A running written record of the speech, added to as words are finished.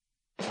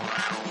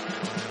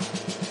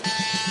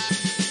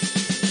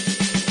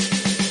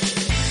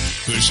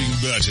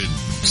pushing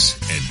buttons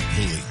and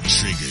pulling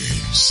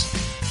triggers.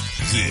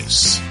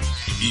 This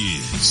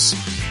is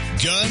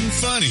Gun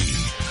Funny.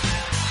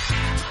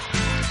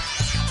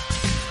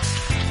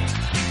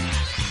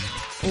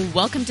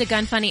 Welcome to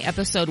Gun Funny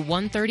episode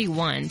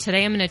 131.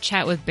 Today I'm going to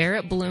chat with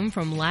Barrett Bloom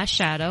from Last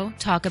Shadow,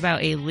 talk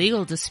about a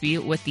legal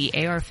dispute with the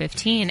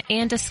AR-15,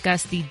 and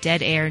discuss the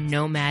Dead Air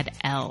Nomad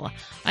L.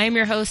 I am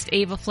your host,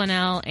 Ava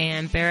Flanell,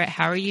 and Barrett,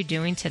 how are you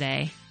doing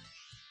today?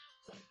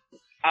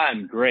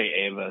 I'm great,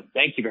 Ava.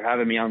 Thank you for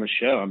having me on the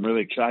show. I'm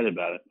really excited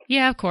about it.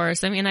 Yeah, of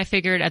course. I mean, I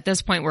figured at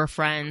this point we're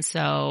friends,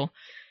 so,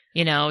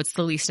 you know, it's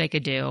the least I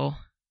could do.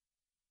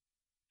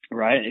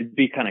 Right? It'd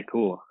be kind of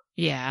cool.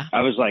 Yeah.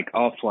 I was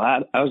all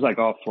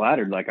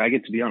flattered. Like, I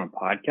get to be on a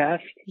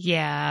podcast.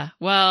 Yeah.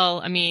 Well,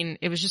 I mean,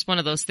 it was just one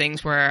of those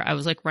things where I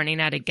was like running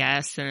out of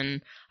guests,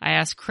 and I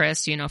asked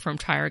Chris, you know, from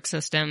Triarch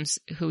Systems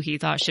who he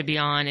thought should be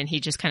on, and he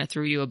just kind of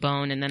threw you a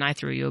bone, and then I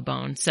threw you a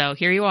bone. So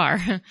here you are.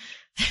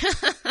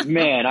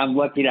 Man, I'm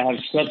lucky to have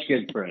such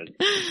good friends.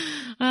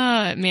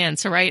 Man.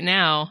 So right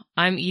now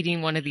I'm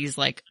eating one of these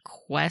like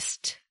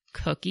Quest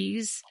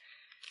cookies.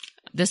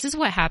 This is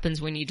what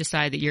happens when you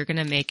decide that you're going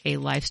to make a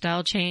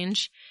lifestyle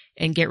change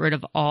and get rid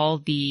of all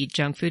the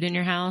junk food in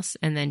your house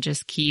and then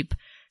just keep.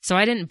 So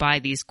I didn't buy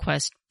these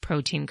Quest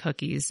protein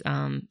cookies.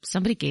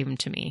 Somebody gave them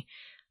to me,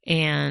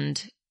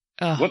 and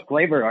what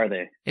flavor are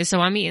they?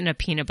 So I'm eating a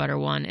peanut butter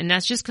one, and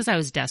that's just because I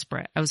was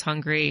desperate. I was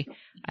hungry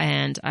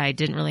and I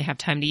didn't really have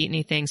time to eat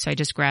anything. So I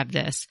just grabbed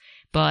this,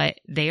 but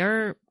they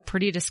are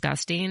pretty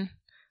disgusting.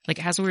 Like,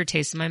 it has a weird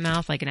taste in my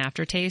mouth, like an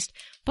aftertaste,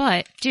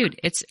 but dude,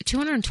 it's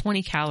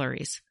 220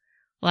 calories.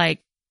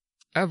 Like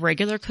a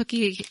regular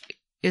cookie,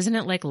 isn't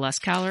it like less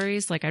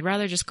calories? Like, I'd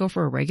rather just go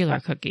for a regular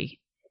cookie.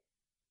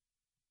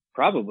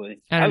 Probably.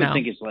 I would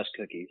think it's less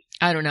cookies.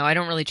 I don't know. I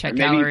don't really check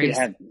maybe calories.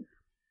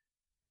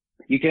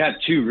 You could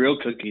have two real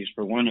cookies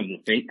for one of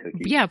the fake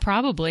cookies. Yeah,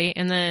 probably.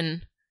 And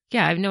then,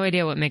 yeah, I have no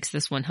idea what makes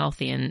this one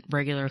healthy, and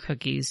regular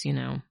cookies, you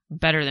know,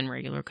 better than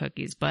regular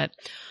cookies, but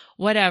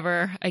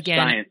whatever. Again,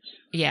 Science.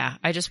 Yeah,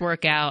 I just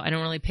work out. I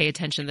don't really pay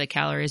attention to the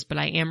calories, but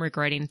I am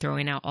regretting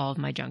throwing out all of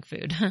my junk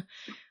food,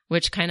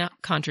 which kind of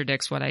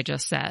contradicts what I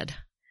just said.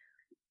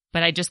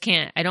 But I just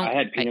can't,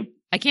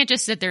 I can't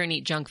just sit there and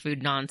eat junk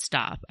food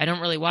nonstop. I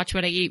don't really watch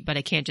what I eat, but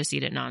I can't just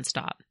eat it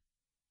nonstop.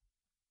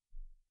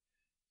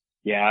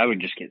 Yeah, I would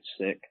just get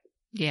sick.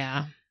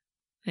 Yeah.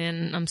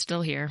 And I'm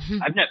still here.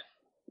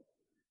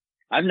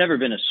 I've never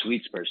been a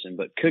sweets person,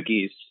 but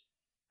cookies,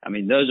 I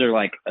mean, those are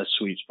like a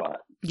sweet spot.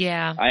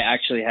 Yeah. I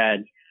actually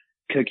had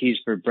cookies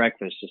for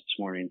breakfast this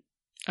morning.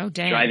 Oh,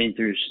 dang. Driving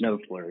through snow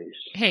flurries.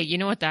 Hey, you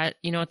know what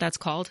that's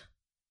called?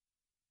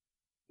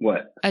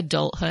 What?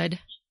 Adulthood.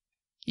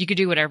 You could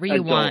do whatever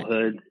you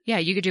want. Yeah,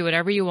 you could do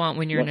whatever you want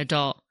when you're an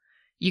adult.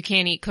 You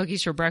can't eat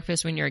cookies for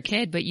breakfast when you're a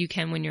kid, but you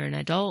can when you're an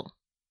adult.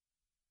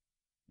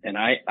 And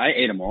I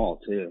ate them all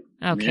too.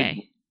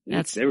 Okay. I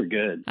mean, they were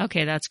good.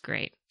 Okay, that's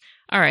great.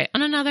 All right.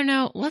 On another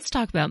note, let's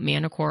talk about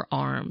Manticore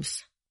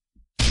Arms.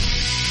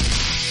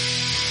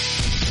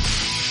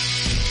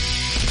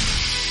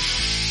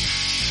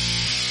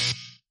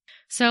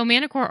 So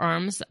Manticore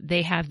Arms,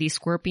 they have the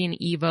Scorpion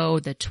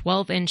Evo, the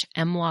 12-inch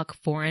M-LOK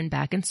 4N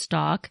back in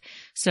stock.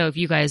 So if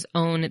you guys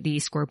own the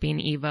Scorpion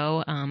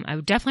Evo, I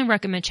would definitely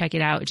recommend check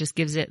it out. It just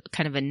gives it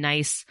kind of a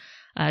nice,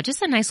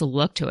 just a nice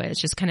look to it. It's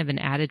just kind of an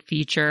added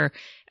feature.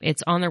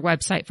 It's on their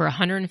website for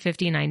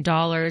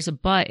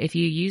 $159, but if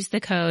you use the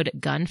code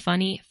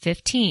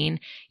GUNFUNNY15,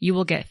 you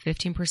will get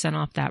 15%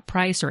 off that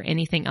price or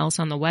anything else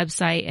on the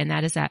website, and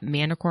that is at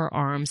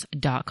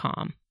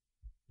manticorearms.com.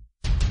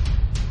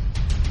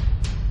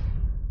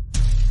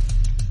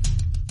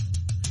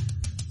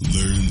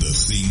 Learn the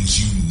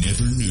things you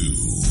never knew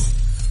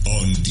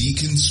on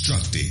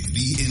Deconstructing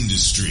the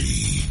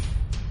Industry.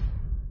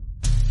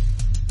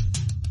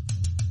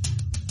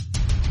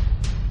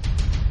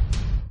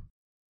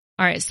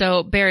 All right,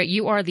 so Barrett,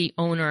 you are the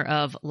owner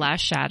of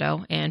Last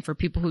Shadow, and for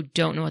people who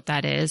don't know what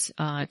that is,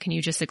 can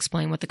you just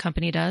explain what the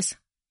company does?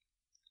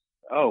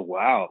 Oh,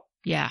 wow.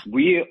 Yeah.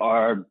 We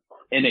are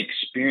an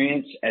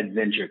experienced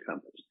adventure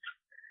company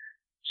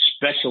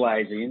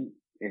specializing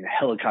in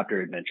helicopter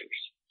adventures.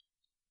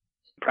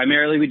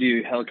 Primarily, we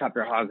do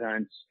helicopter hog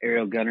hunts,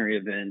 aerial gunnery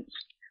events,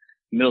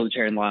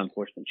 military and law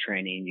enforcement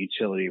training,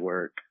 utility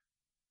work.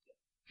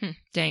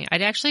 Dang, I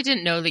actually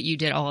didn't know that you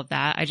did all of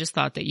that. I just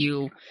thought that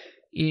you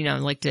know,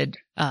 like did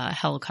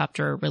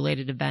helicopter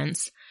related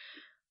events.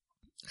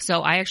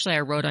 So I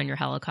rode on your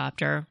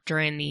helicopter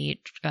during the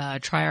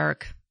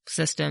Triarch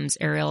Systems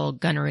aerial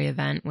gunnery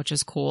event, which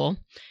is cool.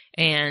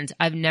 And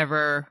I've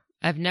never,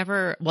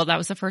 well, that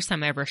was the first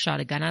time I ever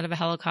shot a gun out of a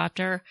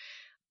helicopter.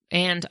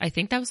 And I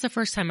think that was the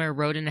first time I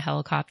rode in a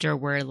helicopter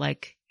where,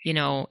 like, you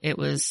know, it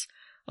was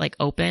like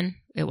open.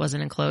 It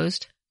wasn't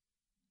enclosed.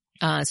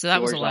 So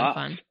that was a lot of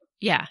fun.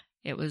 Yeah,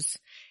 it was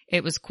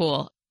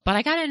cool. But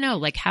I gotta know,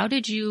 like, how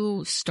did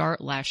you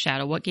start Last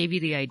Shadow? What gave you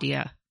the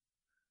idea?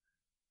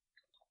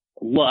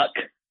 Luck,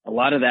 a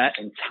lot of that,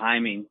 and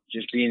timing,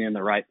 just being in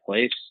the right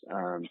place.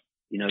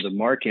 You know, the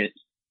market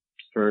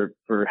for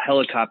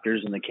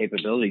helicopters and the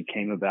capability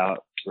came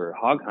about for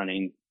hog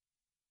hunting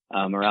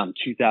around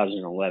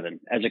 2011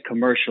 as a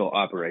commercial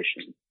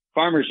operation.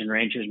 Farmers and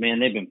ranchers, man,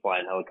 they've been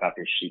flying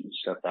helicopters, shooting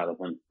stuff out of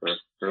them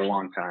for a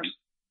long time.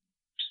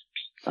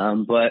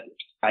 But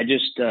I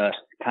just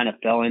kind of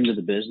fell into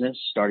the business,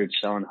 started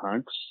selling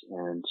hunts,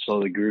 and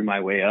slowly grew my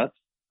way up.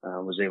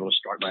 Was able to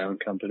start my own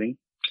company.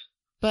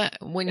 But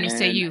when you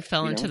say you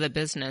fell into the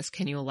business,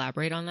 can you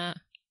elaborate on that?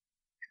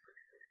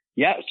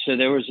 Yeah, so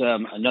there was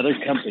another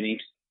company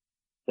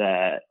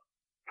that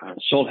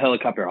sold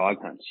helicopter hog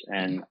hunts,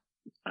 and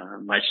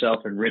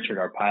myself and Richard,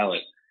 our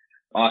pilot,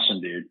 awesome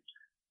dude,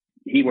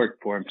 he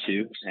worked for him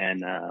too,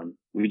 and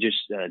we just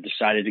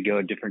decided to go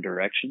a different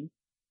direction.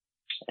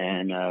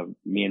 And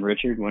me and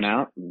Richard went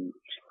out and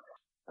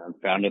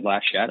founded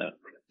Last Shadow.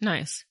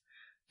 Nice.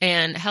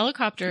 And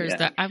helicopters,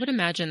 that I would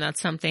imagine that's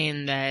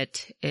something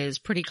that is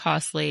pretty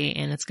costly,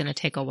 and it's going to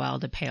take a while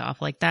to pay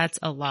off. Like, that's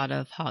a lot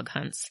of hog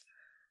hunts.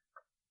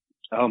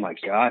 Oh my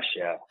gosh,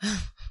 yeah.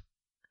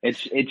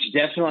 It's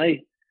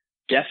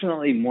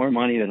definitely more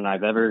money than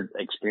I've ever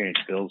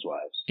experienced bills wise.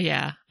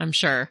 Yeah, I'm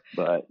sure.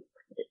 But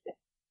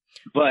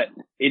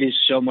it is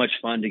so much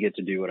fun to get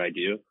to do what I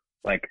do.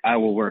 Like, I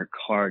will work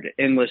hard,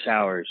 endless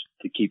hours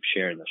to keep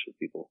sharing this with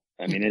people.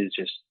 I mean,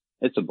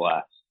 it's a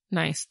blast.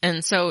 Nice.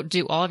 And so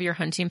do all of your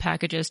hunting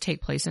packages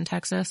take place in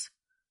Texas?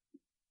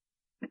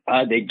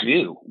 They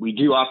do. We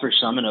do offer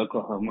some in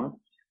Oklahoma.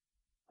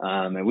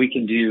 And we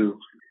can do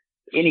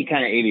any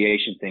kind of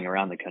aviation thing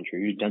around the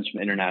country. We've done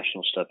some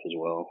international stuff as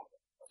well.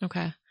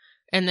 Okay.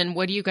 And then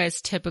what do you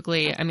guys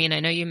typically, I mean,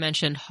 I know you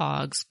mentioned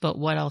hogs, but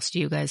what else do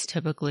you guys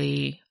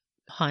typically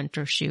hunt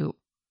or shoot?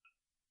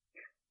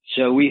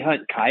 So we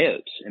hunt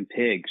coyotes and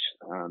pigs.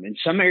 In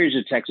some areas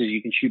of Texas,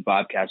 you can shoot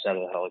bobcats out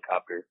of the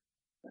helicopter.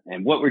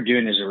 And what we're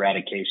doing is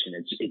eradication.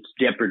 It's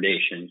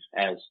depredation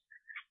as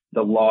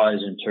the law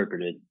is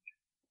interpreted.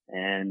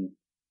 And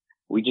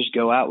we just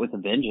go out with a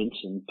vengeance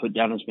and put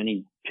down as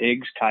many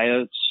pigs,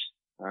 coyotes,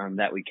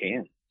 that we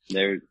can.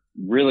 They're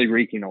really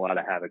wreaking a lot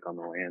of havoc on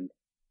the land.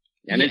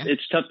 And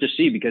it's tough to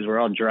see because we're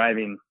all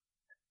driving,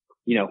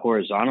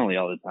 horizontally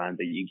all the time,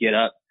 but you get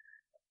up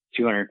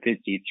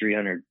 250,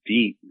 300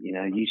 feet,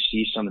 you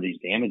see some of these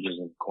damages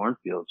in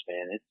cornfields,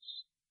 man.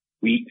 It's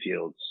wheat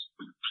fields.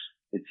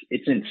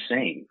 It's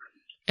insane.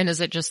 And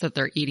is it just that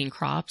they're eating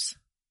crops?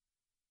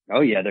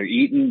 Oh yeah, they're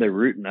eating, they're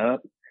rooting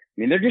up. I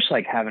mean, they're just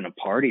like having a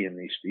party in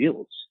these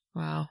fields.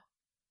 Wow.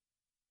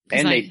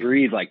 And they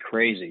breathe like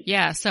crazy.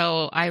 Yeah.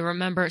 So I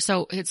remember,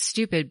 so it's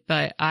stupid,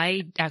 but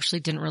I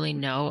actually didn't really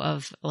know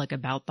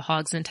about the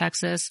hogs in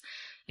Texas.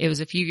 It was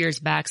a few years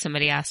back.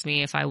 Somebody asked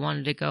me if I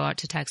wanted to go out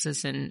to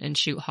Texas and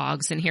shoot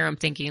hogs. And here I'm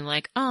thinking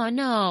like, oh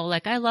no,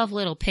 like I love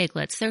little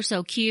piglets. They're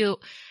so cute.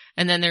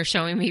 And then they're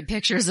showing me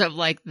pictures of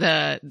like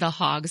the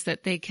hogs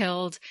that they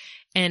killed.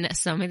 And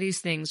some of these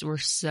things were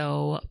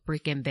so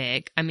freaking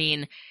big. I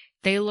mean,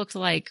 they looked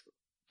like,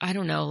 I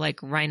don't know,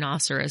 like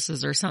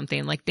rhinoceroses or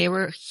something. Like they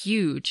were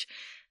huge.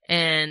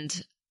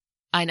 And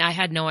I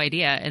had no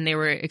idea. And they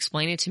were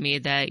explaining to me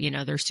that,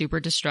 they're super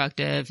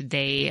destructive.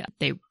 They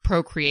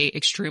procreate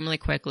extremely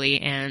quickly.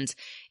 And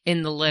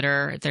in the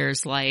litter,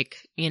 there's like,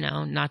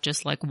 not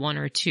just like one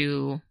or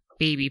two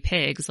baby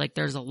pigs, like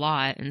there's a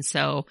lot. And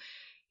so,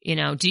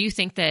 do you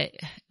think that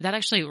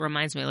actually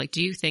reminds me, like,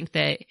 do you think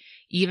that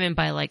even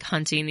by like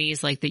hunting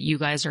these, like that you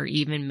guys are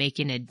even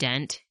making a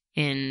dent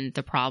in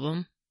the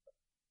problem?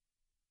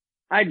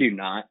 I do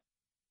not.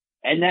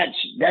 And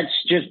that's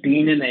just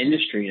being in the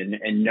industry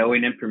and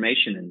knowing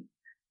information.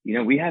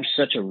 And, we have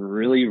such a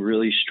really,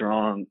 really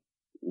strong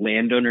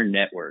landowner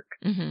network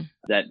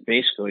that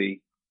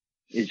basically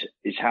is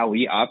how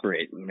we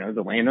operate.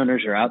 The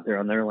landowners are out there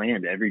on their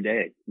land every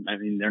day. I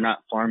mean, they're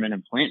not farming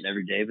and planting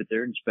every day, but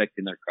they're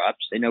inspecting their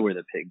crops. They know where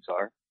the pigs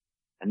are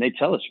and they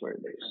tell us where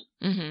it is.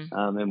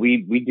 And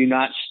we do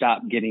not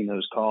stop getting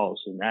those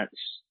calls. And that's,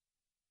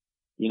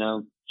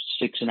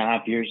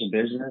 6.5 years of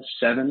business,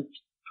 7.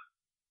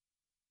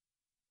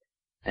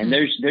 And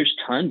there's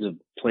tons of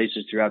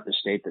places throughout the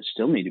state that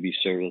still need to be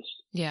serviced.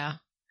 Yeah.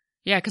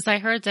 Yeah, because I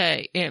heard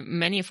that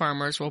many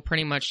farmers will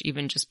pretty much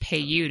even just pay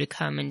you to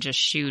come and just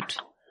shoot,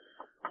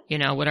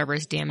 whatever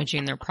is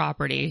damaging their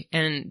property.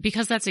 And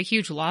because that's a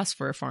huge loss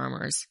for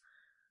farmers.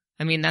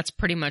 I mean, that's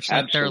pretty much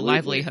like their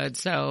livelihood.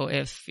 So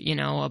if,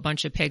 a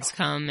bunch of pigs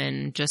come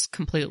and just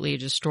completely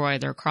destroy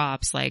their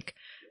crops, like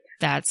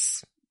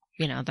that's,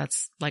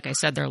 like I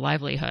said, their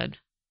livelihood.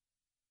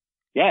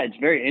 Yeah, it's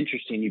very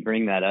interesting you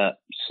bring that up.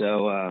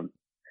 So,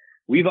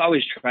 we've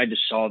always tried to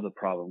solve the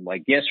problem.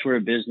 Like, yes, we're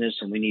a business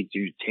and we need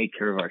to take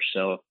care of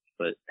ourselves,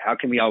 but how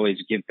can we always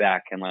give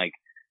back and like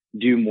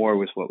do more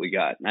with what we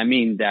got? And I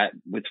mean that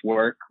with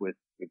work, with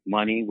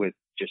money, with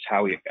just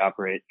how we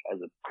operate as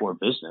a core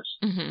business.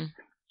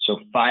 So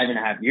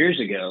 5.5 years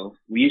ago,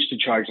 we used to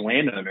charge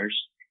landowners,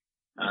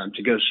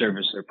 to go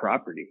service their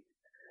property.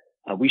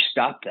 We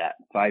stopped that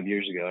 5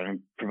 years ago and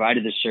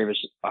provided the service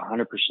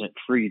 100%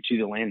 free to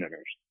the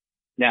landowners.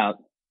 Now,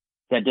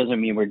 that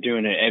doesn't mean we're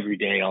doing it every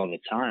day all the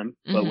time,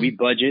 but we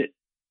budget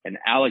and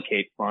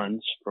allocate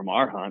funds from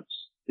our hunts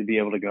to be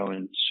able to go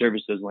and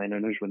service those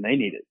landowners when they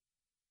need it.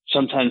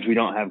 Sometimes we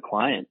don't have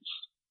clients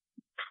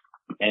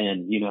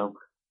And,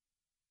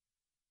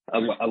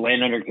 a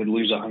landowner could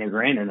lose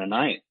 $100,000 in a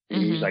night.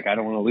 And he's like, I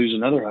don't want to lose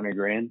another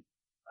 $100,000.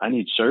 I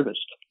need serviced.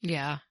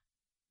 Yeah.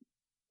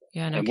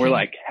 Yeah. No and kidding. we're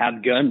like,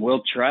 have gun,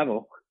 we'll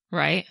travel.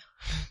 Right.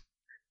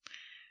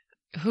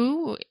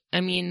 So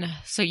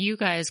you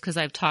guys, cause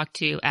I've talked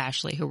to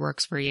Ashley who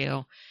works for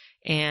you,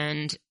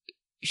 and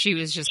she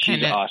was just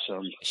She's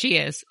awesome. She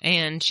is.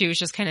 And she was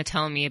just kind of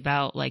telling me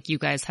about, like, you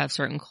guys have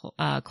certain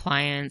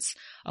clients,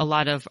 a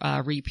lot of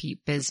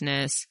repeat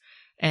business,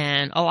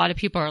 and a lot of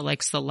people are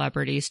like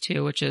celebrities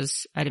too, which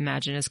is, I'd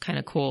imagine, is kind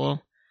of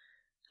cool.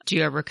 Do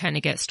you ever kind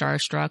of get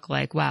starstruck,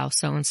 like, wow,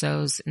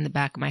 so-and-so's in the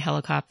back of my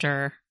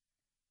helicopter?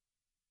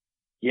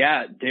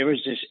 Yeah, there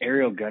was this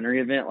aerial gunnery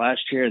event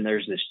last year, and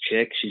there's this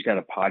chick. She's got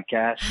a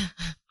podcast.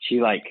 She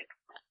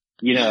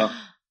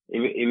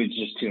it was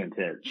just too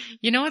intense.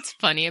 You know what's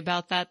funny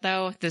about that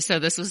though? So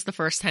this was the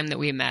first time that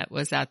we met,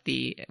 was at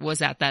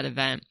that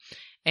event.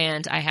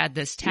 And I had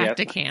this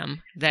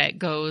Tacticam that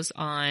goes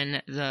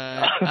on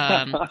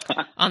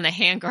the on the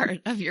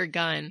handguard of your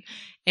gun.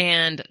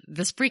 And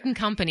this freaking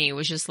company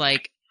was just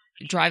like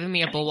driving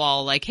me up a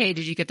wall, like, hey,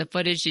 did you get the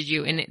footage?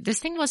 And this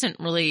thing wasn't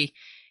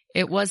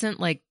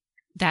like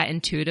that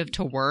intuitive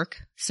to work.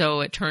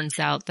 So it turns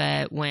out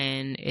that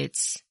when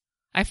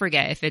I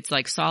forget if it's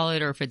like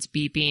solid or if it's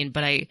beeping,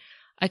 but I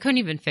couldn't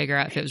even figure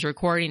out if it was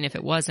recording, if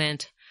it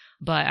wasn't,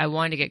 but I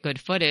wanted to get good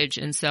footage.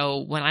 And so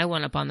when I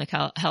went up on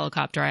the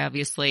helicopter, I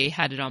obviously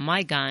had it on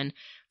my gun,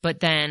 but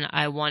then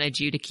I wanted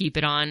you to keep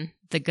it on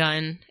the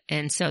gun.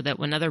 And so that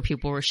when other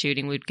people were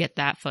shooting, we'd get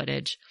that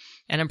footage.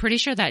 And I'm pretty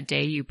sure that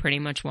day you pretty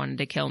much wanted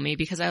to kill me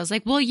because I was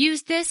like, well,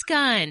 use this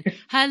gun.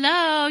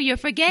 Hello, you're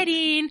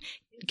forgetting.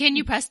 Can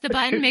you press the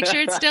button? Make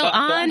sure it's still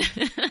on.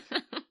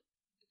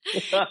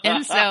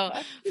 And so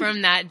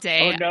from that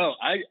day. Oh, no.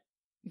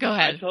 Go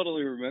ahead. I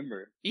totally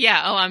remember.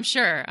 Yeah. Oh, I'm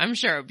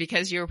sure.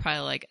 Because you were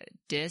probably like,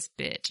 this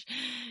bitch.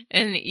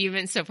 And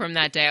even so from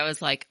that day, I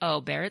was like,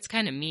 oh, Barrett's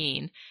kind of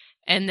mean.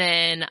 And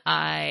then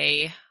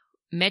I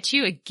met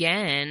you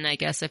again, I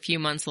guess a few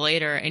months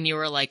later, and you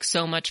were like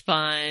so much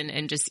fun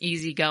and just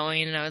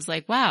easygoing. And I was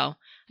like, wow,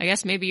 I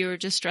guess maybe you were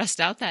just stressed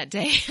out that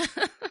day.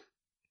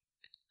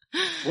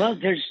 Well,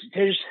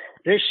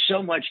 there's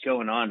so much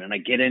going on, and I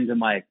get into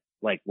my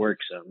work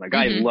zone. Like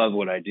I love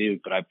what I do,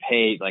 but I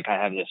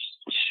have this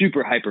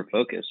super hyper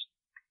focus.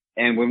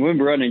 And when we're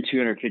running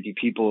 250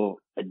 people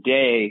a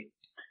day,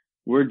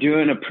 we're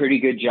doing a pretty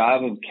good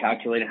job of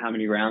calculating how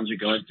many rounds are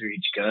going through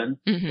each gun,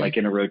 like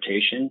in a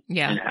rotation,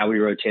 and how we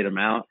rotate them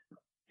out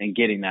and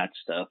getting that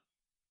stuff.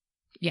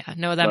 Yeah,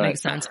 no, that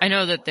makes sense. I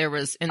know that there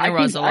was a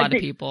lot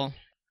of people.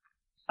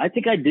 I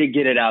think I did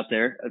get it out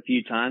there a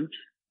few times.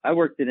 I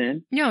worked it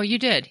in. No, you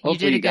did.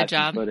 Hopefully you did a good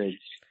job. Footage.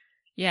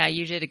 Yeah,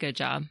 you did a good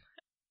job.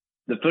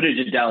 The footage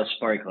at Dallas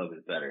Safari Club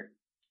is better.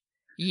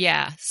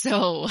 Yeah,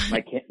 so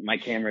my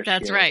camera.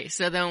 That's scared. right.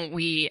 So then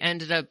we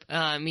ended up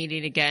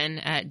meeting again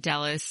at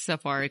Dallas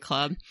Safari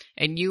Club,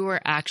 and you were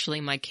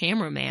actually my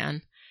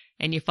cameraman,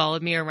 and you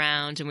followed me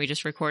around, and we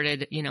just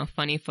recorded,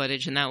 funny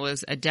footage, and that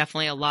was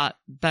definitely a lot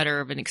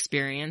better of an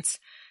experience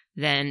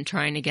than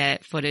trying to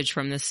get footage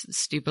from this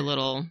stupid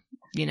little,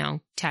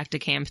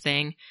 Tacticam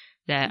thing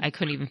that I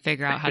couldn't even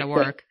figure out how to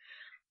work.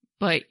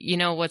 But you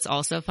know what's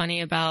also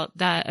funny about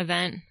that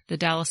event, the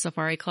Dallas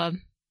Safari Club?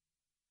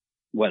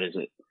 What is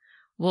it?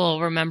 Well,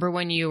 remember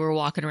when you were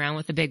walking around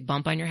with a big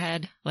bump on your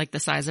head, like the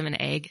size of an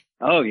egg?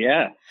 Oh,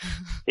 yeah.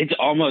 It's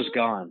almost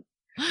gone.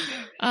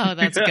 Oh,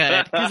 that's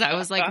good. Because I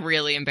was like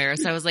really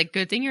embarrassed. I was like,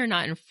 good thing you're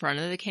not in front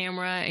of the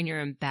camera and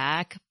you're in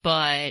back.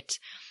 But,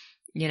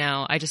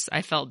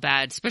 I felt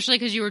bad, especially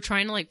because you were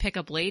trying to like pick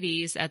up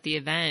ladies at the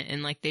event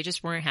and like they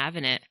just weren't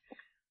having it.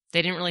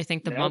 They didn't really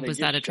think the bump was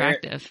that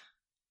attractive.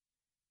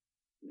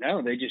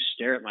 No, they just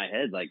stare at my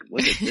head like,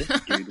 look at this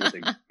dude with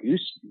a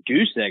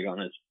goose egg on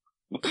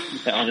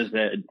his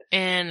head.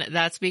 And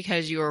that's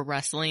because you were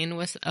wrestling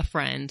with a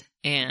friend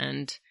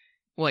and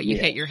you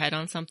hit your head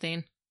on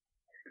something?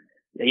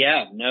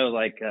 Yeah, no,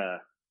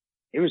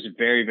 it was a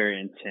very, very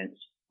intense,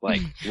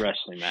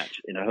 wrestling match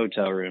in a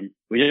hotel room.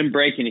 We didn't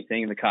break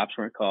anything and the cops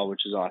weren't called,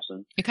 which is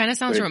awesome. It kind of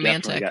sounds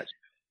romantic.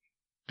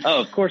 Oh,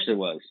 of course it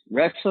was.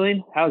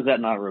 Wrestling? How is that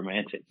not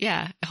romantic?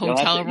 Yeah,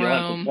 hotel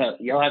room.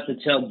 You'll have to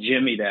tell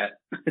Jimmy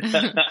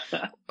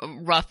that.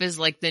 Rough is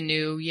like the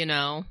new,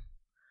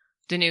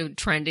 the new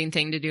trending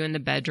thing to do in the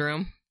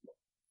bedroom.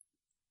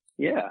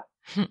 Yeah.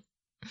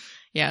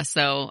 Yeah,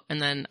 so, and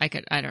then I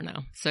don't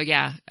know. So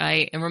yeah,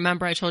 and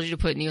remember I told you to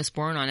put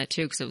Neosporin on it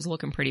too because it was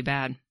looking pretty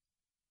bad.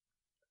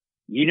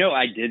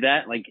 I did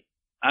that.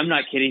 I'm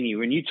not kidding you.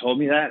 When you told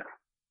me that,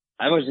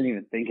 I wasn't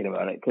even thinking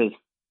about it because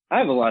I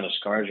have a lot of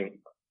scars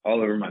all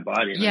over my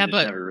body. And yeah,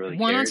 but never really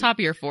one cared. On top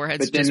of your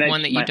forehead is just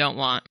one that you don't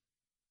want.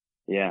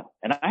 Yeah.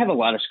 And I have a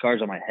lot of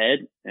scars on my head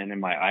and in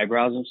my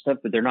eyebrows and stuff,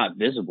 but they're not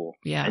visible.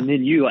 Yeah. And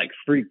then you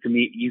freaked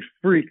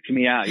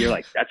me out. You're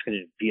like, that's going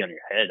to be on your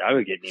head. I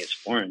would get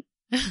Neosporin.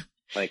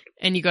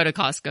 And you go to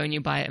Costco and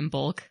you buy it in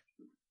bulk.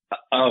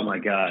 Oh my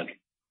God.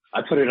 I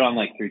put it on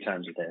 3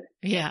 times a day.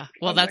 Yeah.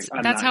 Well, that's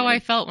how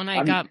I felt when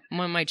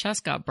my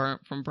chest got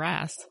burnt from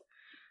brass.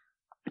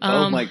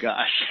 Oh my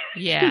gosh.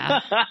 Yeah.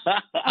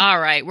 All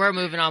right. We're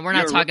moving on. We're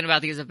not talking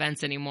about these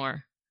events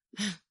anymore.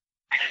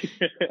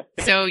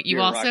 So you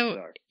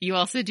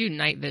also do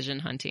night vision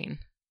hunting,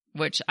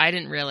 which I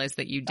didn't realize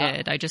that you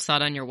did. I just saw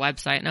it on your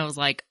website and I was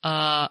like,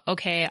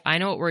 okay, I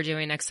know what we're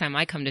doing next time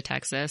I come to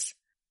Texas.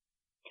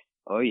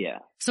 Oh yeah.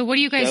 So what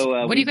do you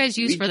guys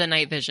use for the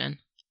night vision?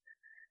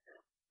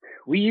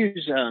 We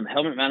use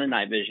helmet mounted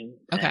night vision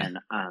and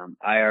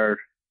IR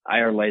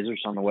lasers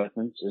on the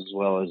weapons, as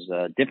well as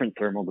different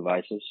thermal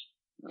devices,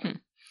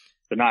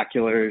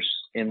 binoculars,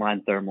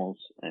 inline thermals,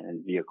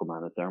 and vehicle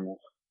mounted thermals.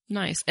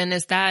 Nice. And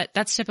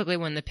that's typically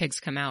when the pigs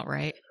come out,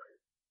 right?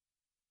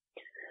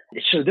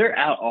 So they're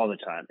out all the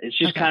time. It's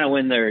just kind of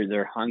when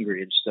they're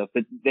hungry and stuff,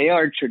 but they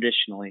are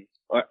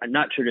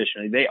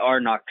they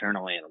are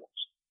nocturnal animals.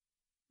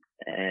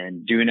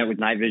 And doing it with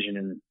night vision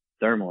and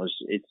thermal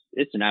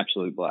it's an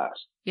absolute blast.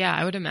 Yeah,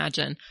 I would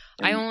imagine.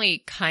 I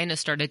only kind of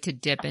started to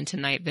dip into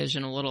night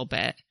vision a little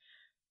bit,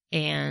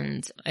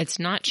 and it's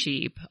not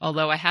cheap.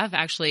 Although I have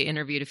actually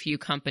interviewed a few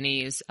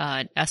companies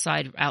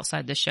outside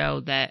the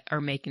show that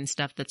are making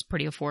stuff that's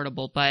pretty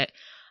affordable, but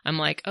I'm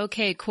like,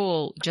 okay,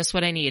 cool, just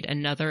what I need,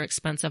 another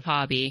expensive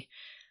hobby.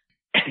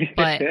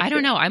 But I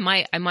don't know, I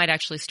might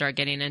actually start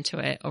getting into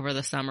it over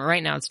the summer.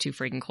 Right now it's too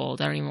freaking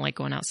cold. I don't even like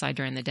going outside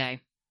during the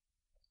day.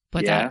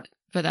 But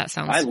that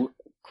sounds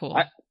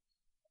cool.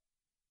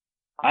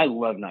 I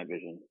love night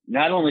vision.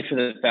 Not only for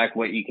the fact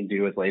what you can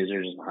do with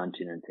lasers and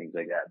hunting and things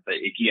like that, but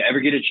if you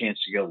ever get a chance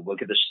to go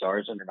look at the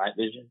stars under night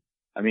vision,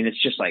 I mean,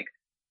 it's just like,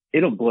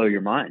 it'll blow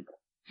your mind.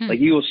 Like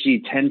you will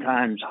see 10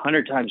 times,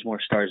 100 times more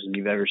stars than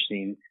you've ever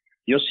seen.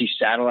 You'll see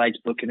satellites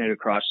booking it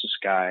across the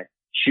sky,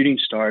 shooting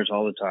stars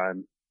all the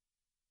time.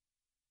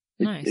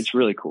 Nice. It's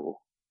really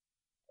cool.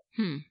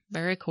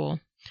 Very cool.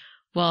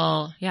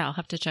 Well, yeah, I'll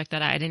have to check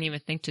that out. I didn't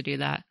even think to do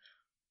that.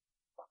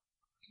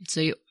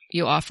 So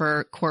you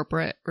offer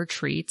corporate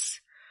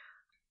retreats.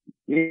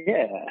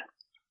 Yeah.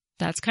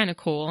 That's kind of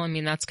cool. I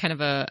mean, that's kind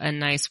of a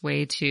nice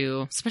way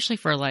to, especially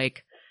for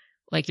like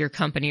your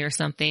company or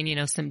something, you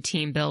know, some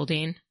team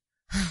building.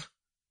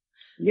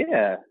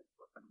 Yeah.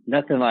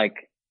 Nothing like,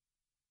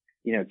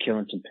 you know,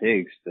 killing some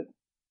pigs to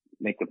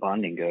make the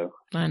bonding go.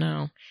 I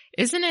know.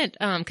 Isn't it,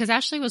 'cause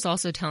Ashley was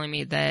also telling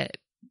me that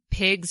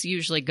pigs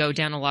usually go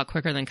down a lot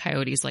quicker than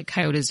coyotes. Like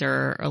coyotes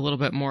are a little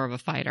bit more of a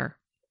fighter.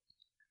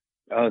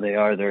 Oh, they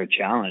are. They're a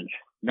challenge.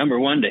 Number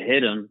one, to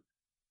hit them.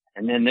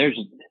 And then there's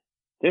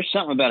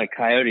something about a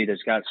coyote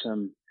that's got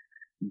some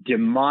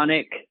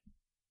demonic,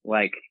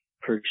 like,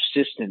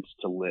 persistence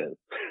to live.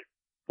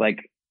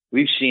 Like,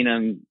 we've seen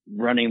them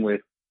running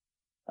with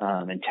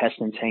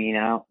intestines hanging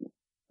out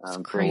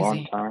for a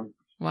long time.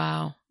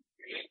 Wow.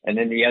 And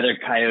then the other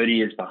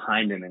coyote is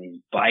behind him and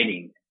he's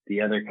biting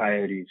the other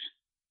coyotes.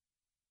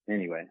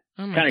 Anyway,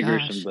 kind of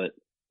gruesome, but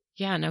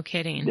yeah, no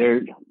kidding.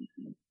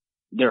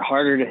 They're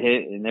harder to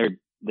hit and they're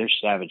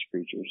savage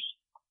creatures.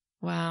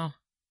 Wow.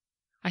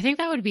 I think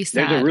that would be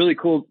sad. There's a really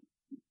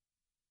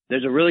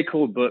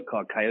cool book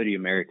called Coyote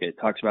America. It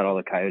talks about all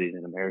the coyotes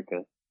in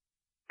America.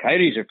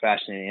 Coyotes are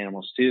fascinating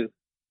animals too.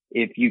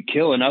 If you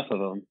kill enough of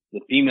them, the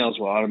females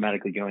will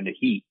automatically go into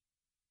heat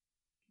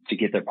to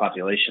get their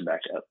population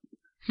back up.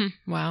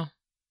 Wow.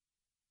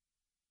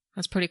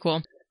 That's pretty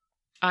cool.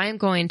 I am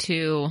going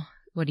to,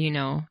 what do you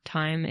know?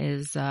 Time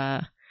is,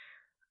 I'm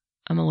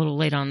a little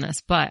late on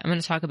this, but I'm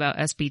going to talk about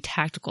SB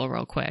Tactical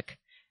real quick.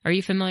 Are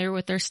you familiar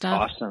with their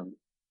stuff? Awesome.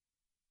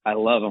 I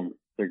love them.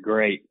 They're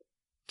great.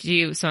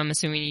 So I'm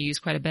assuming you use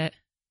quite a bit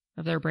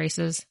of their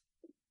braces?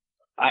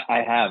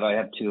 I have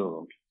 2 of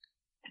them.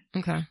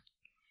 Okay.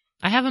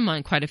 I have them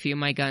on quite a few of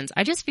my guns.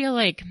 I just feel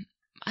like,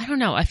 I don't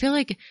know, I feel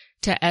like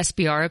to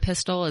SBR a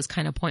pistol is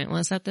kind of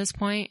pointless at this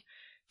point,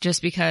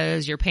 just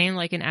because you're paying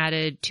like an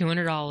added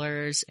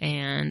 $200,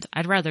 and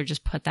I'd rather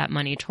just put that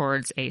money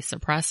towards a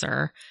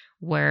suppressor,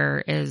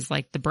 whereas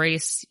like the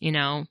brace, you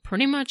know,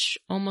 pretty much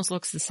almost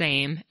looks the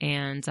same.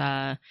 And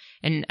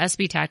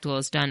SB Tactical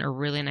has done a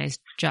really nice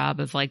job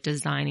of like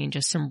designing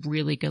just some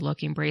really good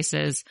looking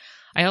braces.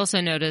 I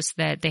also noticed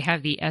that they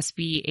have the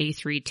SB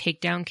A3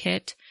 takedown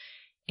kit,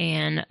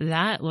 and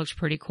that looks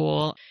pretty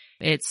cool.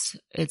 It's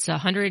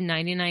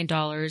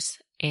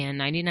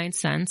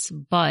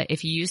 $199.99, but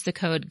if you use the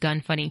code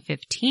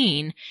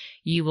GUNFUNNY15,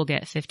 you will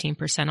get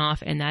 15%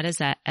 off, and that is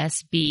at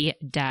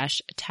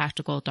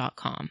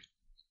sb-tactical.com.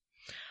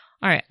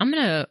 All right, I'm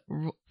going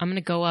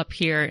to go up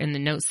here in the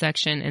notes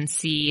section and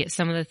see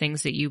some of the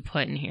things that you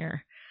put in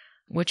here,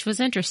 which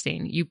was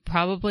interesting. You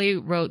probably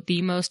wrote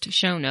the most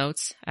show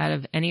notes out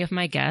of any of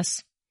my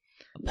guests.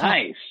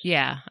 Nice.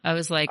 Yeah, I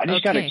was like, I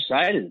just got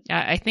excited.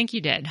 I think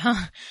you did.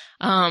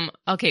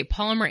 Okay,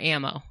 polymer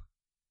ammo.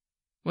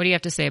 What do you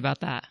have to say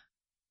about that?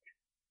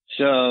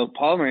 So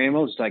polymer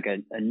ammo is like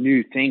a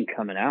new thing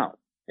coming out.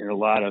 There are a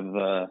lot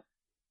of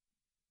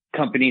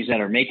companies that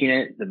are making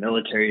it. The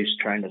military is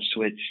trying to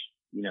switch,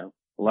 you know,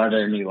 a lot of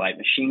their new light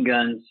machine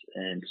guns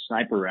and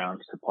sniper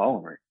rounds to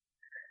polymer.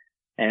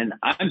 And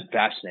I'm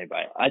fascinated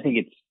by it. I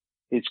think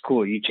it's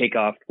cool. You take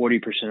off 40%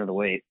 of the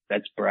weight.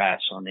 That's brass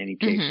on any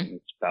casing.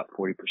 It's about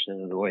 40%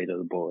 of the weight of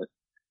the bullet.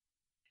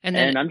 And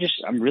then,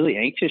 I'm really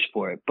anxious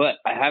for it, but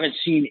I haven't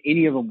seen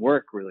any of them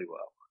work really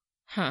well.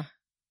 huh.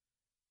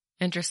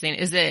 Interesting.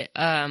 Is it,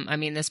 I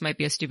mean, this might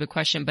be a stupid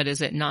question, but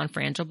is it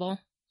non-frangible?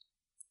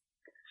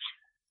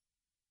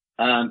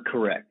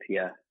 Correct.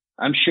 Yeah.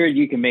 I'm sure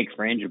you can make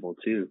frangible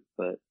too,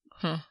 but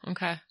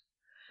Okay.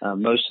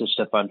 most of the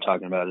stuff I'm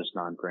talking about is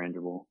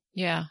non-frangible.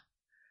 Yeah.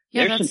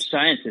 There's some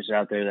scientists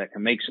out there that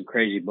can make some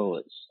crazy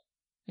bullets.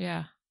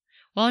 Yeah.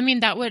 Well, I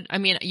mean,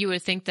 you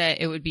would think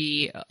that it would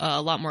be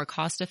a lot more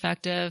cost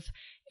effective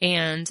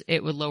and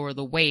it would lower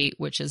the weight,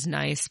 which is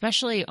nice,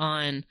 especially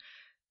on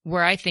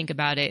where I think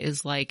about it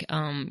is like,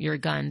 your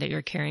gun that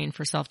you're carrying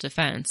for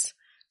self-defense.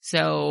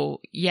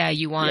 So yeah,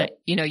 you want,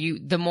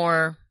 the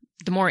more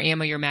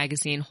ammo your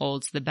magazine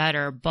holds, the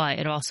better, but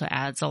it also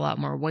adds a lot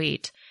more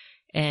weight.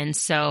 And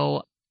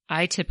so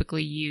I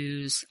typically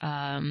use,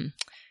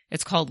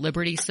 it's called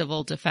Liberty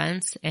Civil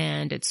Defense,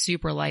 and it's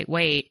super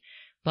lightweight.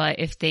 But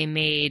if they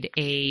made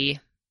a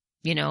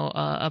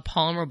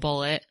polymer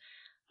bullet,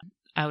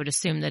 I would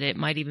assume that it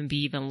might even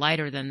be even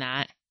lighter than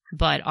that.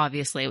 But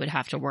obviously it would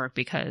have to work,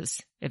 because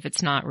if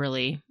it's not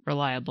really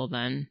reliable,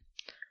 then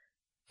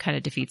kind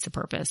of defeats the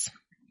purpose.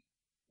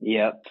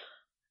 Yep.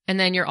 And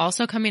then you're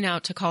also coming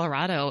out to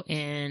Colorado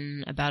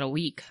in about a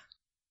week.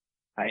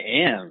 I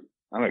am.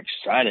 I'm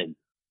excited.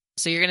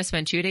 So you're going to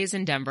spend 2 days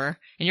in Denver,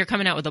 and you're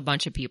coming out with a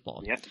bunch of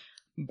people. Yep.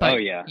 But oh,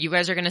 yeah. You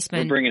guys are going to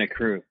spend... We're bringing a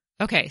crew.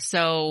 Okay,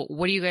 so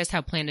what do you guys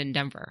have planned in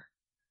Denver?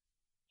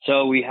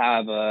 So we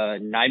have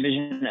night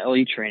vision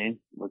LE training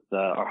with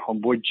our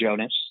homeboy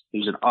Jonas,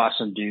 who's an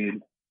awesome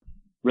dude.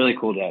 Really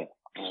cool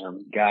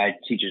guy,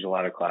 teaches a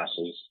lot of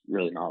classes,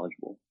 really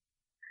knowledgeable.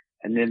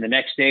 And then the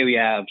next day we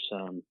have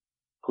some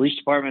police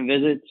department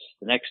visits.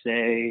 The next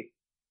day,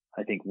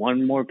 I think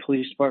one more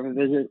police department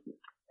visit.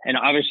 And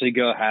obviously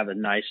go have a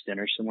nice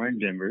dinner somewhere in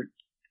Denver.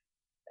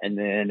 And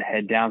then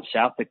head down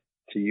south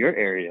to your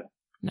area.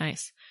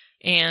 Nice.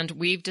 And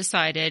we've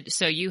decided,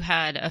 so you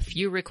had a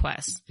few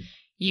requests.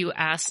 You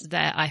asked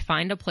that I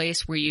find a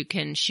place where you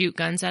can shoot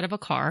guns out of a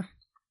car.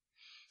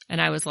 And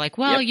I was like,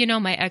 well,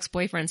 yep. My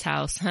ex-boyfriend's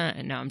house.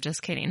 No, I'm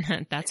just kidding.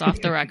 That's off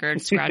the record.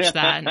 Scratch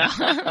that.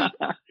 No.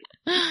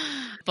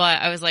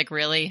 But I was like,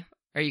 really?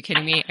 Are you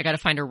kidding me? I got to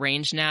find a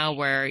range now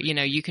where,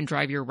 you can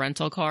drive your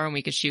rental car and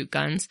we could shoot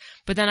guns.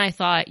 But then I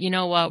thought, you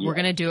know what? Yeah. We're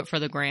going to do it for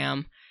the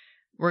gram.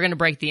 We're going to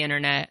break the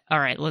internet. All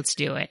right, let's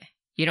do it.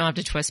 You don't have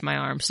to twist my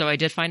arm. So I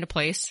did find a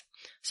place.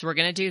 So we're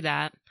going to do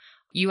that.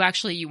 You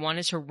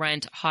wanted to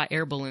rent hot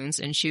air balloons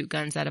and shoot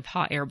guns out of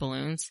hot air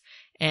balloons.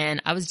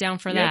 And I was down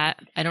for that.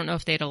 I don't know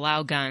if they'd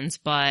allow guns,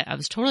 but I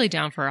was totally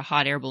down for a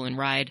hot air balloon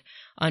ride.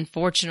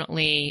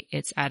 Unfortunately,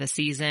 it's out of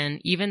season,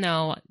 even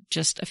though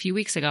just a few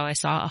weeks ago I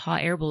saw a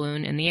hot air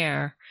balloon in the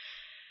air.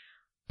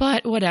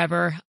 But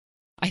whatever.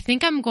 I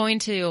think I'm going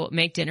to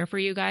make dinner for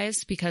you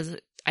guys because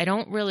I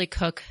don't really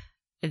cook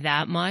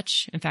that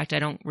much. In fact, I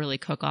don't really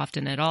cook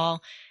often at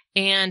all.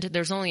 And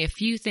there's only a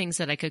few things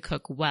that I could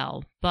cook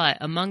well, but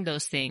among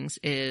those things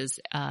is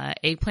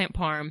eggplant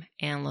parm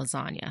and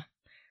lasagna.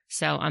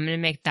 So I'm going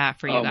to make that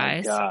for you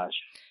guys. Oh my gosh.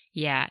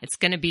 Yeah, it's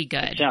going to be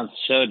good. It sounds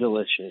so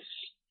delicious.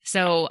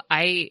 So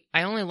I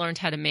only learned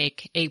how to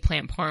make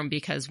eggplant parm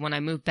because when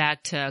I moved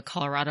back to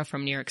Colorado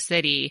from New York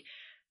City,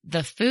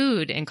 the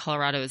food in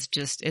Colorado is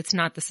it's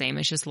not the same.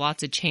 It's just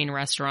lots of chain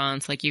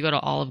restaurants. Like you go to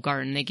Olive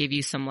Garden, they give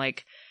you some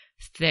like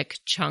thick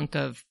chunk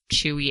of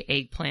chewy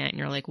eggplant and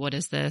you're like, what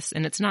is this?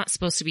 And it's not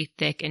supposed to be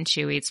thick and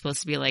chewy. It's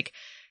supposed to be like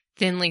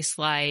thinly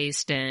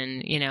sliced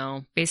and,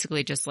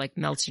 basically just like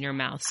melts in your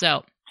mouth.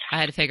 So I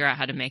had to figure out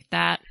how to make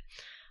that.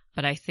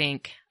 But I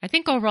think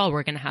overall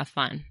we're going to have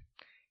fun.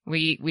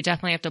 We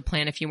definitely have to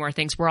plan a few more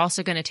things. We're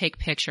also going to take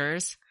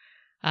pictures.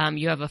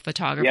 You have a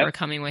photographer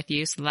coming with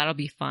you, so that'll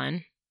be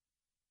fun.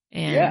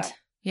 And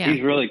yeah.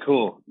 He's really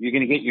cool. You're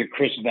going to get your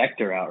Chris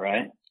Vector out,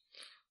 right?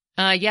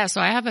 Yeah, so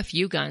I have a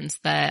few guns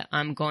that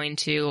I'm going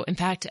to, in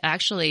fact,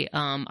 actually,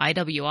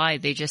 IWI,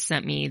 they just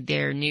sent me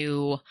their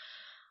new,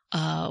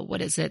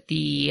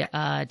 the,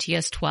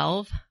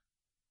 TS-12,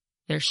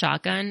 their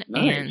shotgun.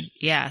 Nice. And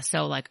yeah,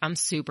 so like, I'm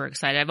super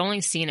excited. I've only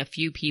seen a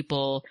few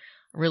people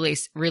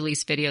release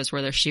videos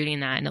where they're shooting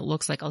that and it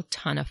looks like a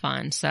ton of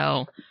fun.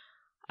 So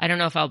I don't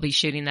know if I'll be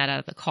shooting that out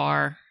of the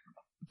car,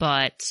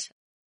 but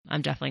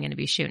I'm definitely going to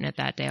be shooting it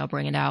that day. I'll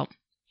bring it out.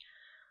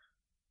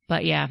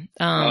 But yeah.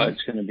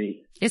 It's going to be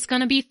fun. It's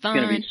going to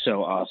be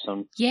so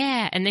awesome.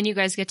 Yeah. And then you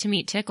guys get to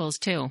meet Tickles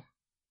too.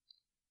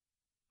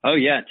 Oh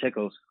yeah.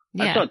 Tickles.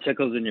 Yeah. I saw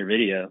Tickles in your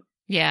video.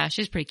 Yeah.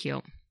 She's pretty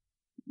cute.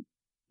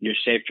 Your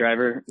safe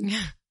driver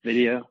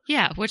video.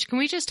 Yeah. Which can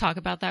we just talk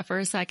about that for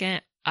a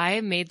second?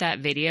 I made that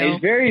video.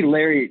 It's very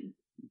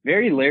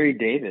Larry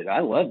David.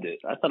 I loved it.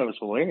 I thought it was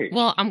hilarious.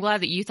 Well, I'm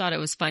glad that you thought it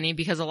was funny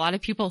because a lot of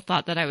people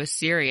thought that I was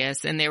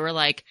serious and they were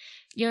like,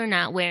 you're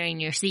not wearing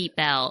your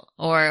seatbelt,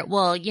 or,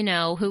 well,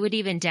 who would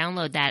even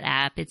download that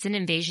app? It's an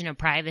invasion of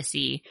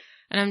privacy.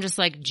 And I'm just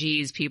like,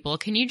 geez, people,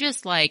 can you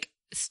just like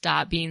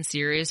stop being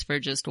serious for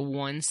just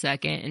 1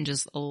 second and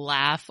just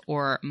laugh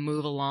or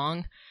move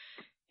along?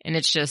 And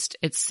it's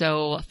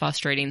so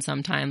frustrating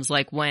sometimes.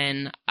 Like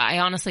when I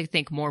honestly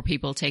think more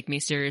people take me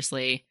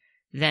seriously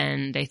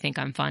then they think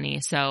I'm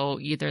funny. So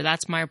either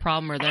that's my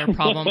problem or their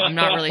problem. I'm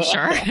not really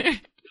sure.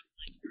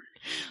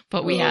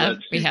 But we have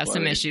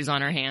some issues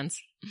on our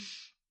hands.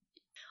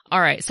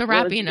 All right. So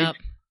wrapping up,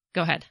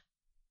 go ahead.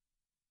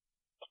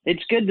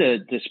 It's good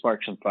to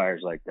spark some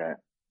fires like that.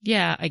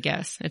 Yeah, I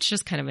guess. It's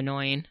just kind of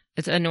annoying.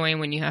 It's annoying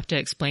when you have to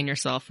explain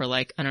yourself for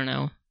like, I don't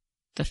know,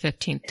 the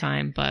 15th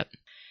time, but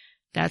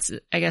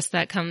I guess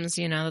that comes,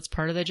 that's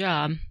part of the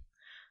job.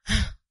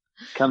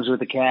 Comes with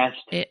the cast,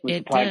 with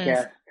the podcast.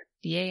 Does.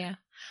 Yeah.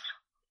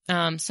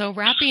 So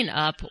wrapping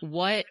up,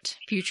 what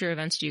future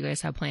events do you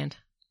guys have planned?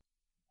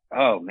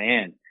 Oh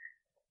man,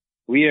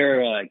 we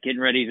are getting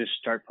ready to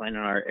start planning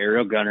our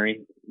aerial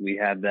gunnery.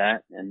 We have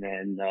that, and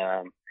then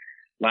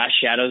Last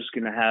Shadow's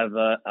going to have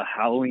a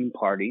Halloween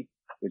party,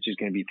 which is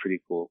going to be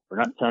pretty cool. We're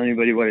not telling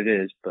anybody what it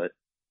is, but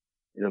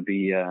it'll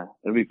be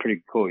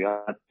pretty cool.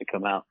 You'll have to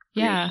come out.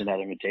 Yeah, send that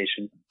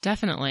invitation.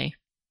 Definitely.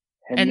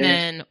 And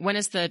then when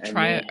is the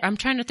I'm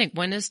trying to think,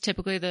 when is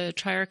typically the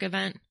Triarch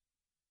event?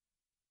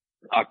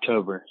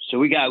 October. So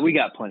we got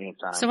plenty of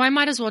time. So I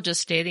might as well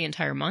just stay the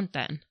entire month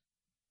then.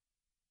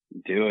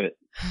 Do it.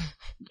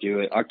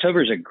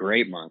 October's a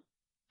great month.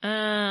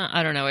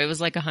 I don't know. It was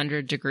like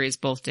 100 degrees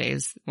both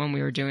days when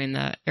we were doing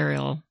the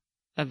aerial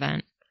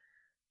event.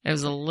 It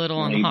was a little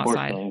on the hot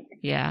side. Thing.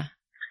 Yeah.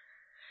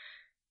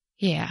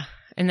 Yeah.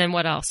 And then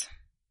what else?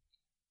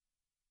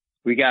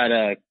 We got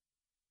a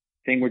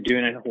thing we're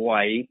doing in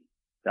Hawaii.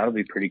 That'll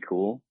be pretty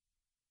cool.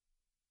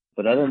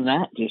 But other than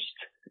that, just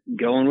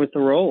going with the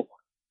roll.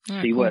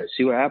 See what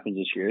happens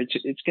this year.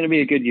 It's going to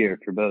be a good year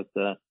for both,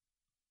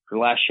 for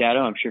Last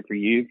Shadow, I'm sure for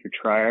you, for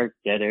Triarch,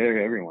 Dead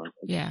Air, everyone.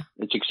 Yeah.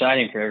 It's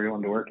exciting for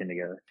everyone to work in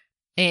together.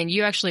 And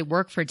you actually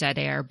work for Dead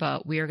Air,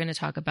 but we are going to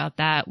talk about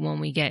that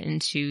when we get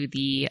into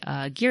the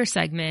gear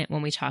segment,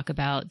 when we talk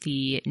about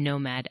the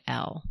Nomad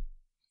L.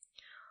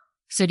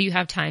 So do you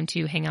have time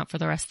to hang out for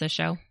the rest of the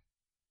show?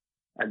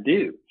 I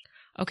do.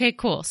 Okay,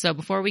 cool. So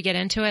before we get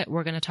into it,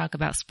 we're going to talk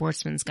about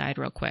Sportsman's Guide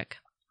real quick.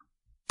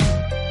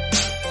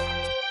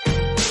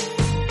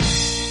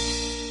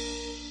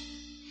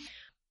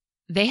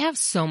 They have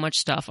so much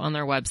stuff on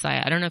their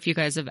website. I don't know if you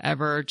guys have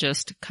ever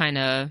just kind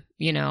of,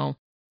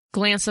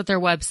 glanced at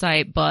their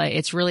website, but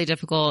it's really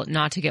difficult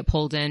not to get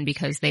pulled in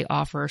because they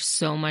offer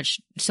so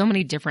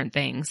many different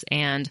things.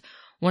 And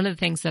one of the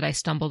things that I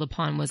stumbled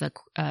upon was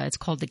it's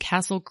called the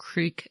Castle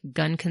Creek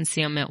Gun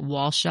Concealment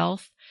Wall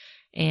Shelf,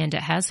 and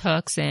it has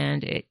hooks,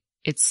 and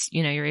it's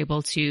you're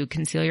able to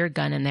conceal your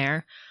gun in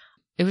there.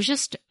 It was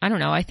just, I don't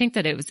know. I think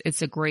that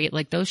it's a great,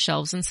 like those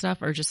shelves and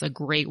stuff are just a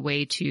great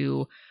way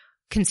to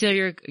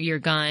conceal your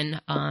gun.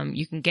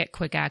 You can get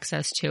quick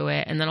access to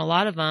it. And then a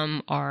lot of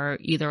them are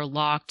either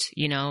locked,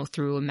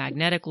 through a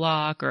magnetic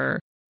lock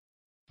or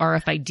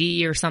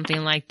RFID or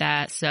something like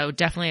that. So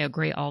definitely a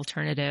great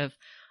alternative.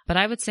 But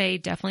I would say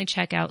definitely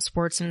check out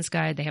Sportsman's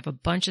Guide. They have a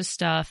bunch of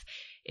stuff.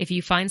 If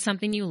you find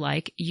something you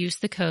like, use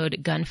the code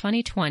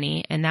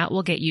GUNFUNNY20 and that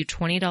will get you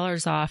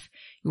 $20 off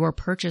your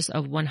purchase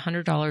of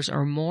 $100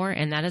 or more.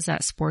 And that is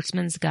at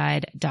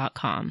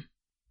sportsmansguide.com.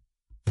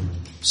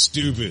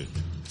 Stupid,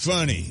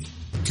 funny,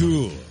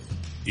 cool,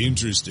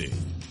 interesting,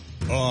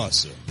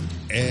 awesome,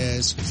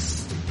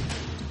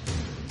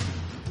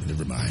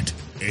 never mind,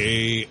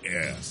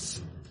 AF.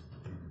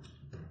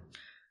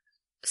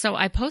 So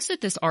I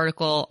posted this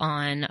article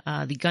on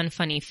the Gun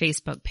Funny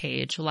Facebook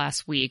page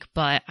last week,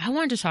 but I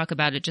wanted to talk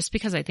about it just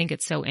because I think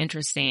it's so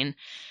interesting.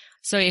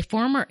 So a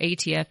former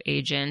ATF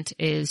agent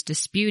is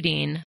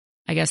disputing,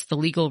 I guess, the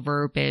legal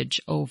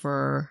verbiage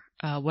over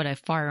what a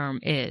firearm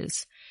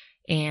is.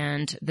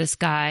 And this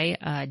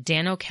guy,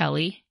 Dan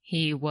O'Kelly,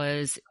 he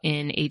was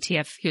in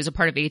ATF. He was a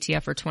part of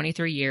ATF for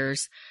 23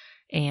 years.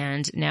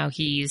 And now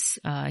he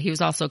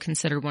was also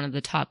considered one of the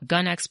top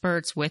gun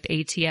experts with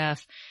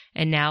ATF.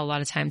 And now a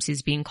lot of times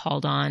he's being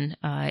called on,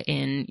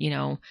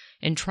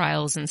 in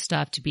trials and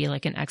stuff to be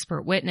like an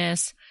expert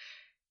witness.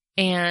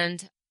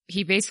 And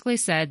he basically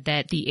said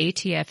that the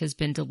ATF has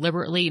been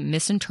deliberately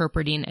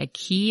misinterpreting a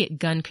key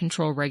gun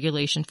control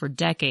regulation for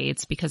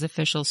decades because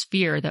officials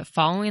fear that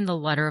following the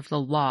letter of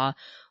the law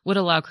would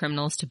allow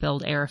criminals to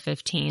build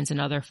AR-15s and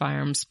other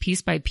firearms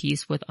piece by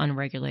piece with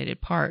unregulated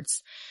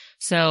parts.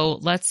 So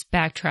let's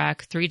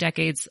backtrack 3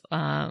 decades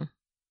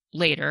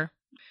later.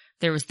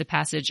 There was the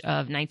passage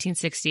of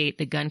 1968,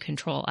 the Gun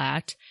Control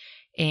Act,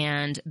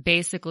 and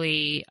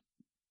basically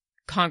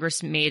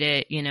Congress made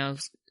it,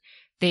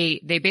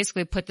 they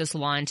basically put this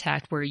law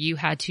intact where you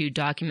had to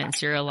document and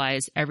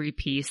serialize every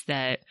piece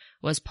that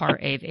was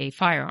part of a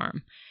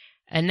firearm.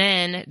 And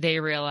then they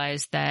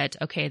realized that,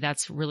 okay,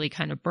 that's really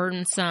kind of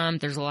burdensome.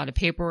 There's a lot of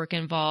paperwork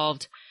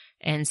involved.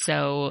 And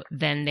so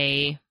then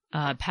they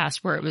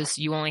passed where it was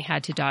you only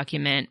had to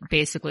document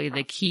basically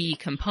the key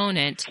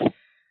component,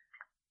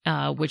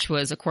 which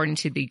was according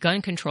to the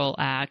Gun Control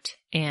Act,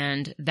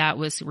 and that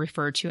was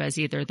referred to as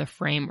either the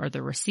frame or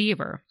the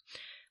receiver,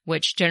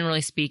 which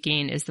generally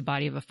speaking is the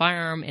body of a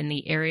firearm and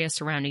the area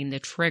surrounding the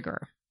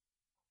trigger.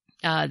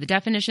 The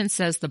definition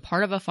says the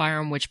part of a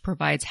firearm which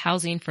provides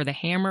housing for the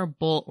hammer,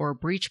 bolt, or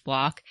breech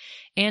block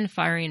and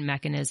firing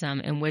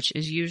mechanism, and which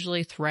is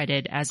usually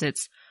threaded as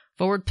its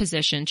forward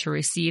position to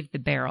receive the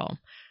barrel.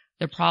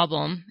 The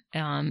problem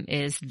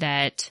is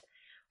that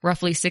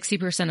roughly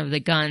 60% of the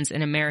guns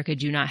in America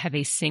do not have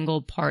a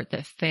single part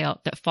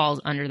that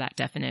falls under that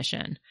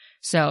definition.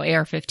 So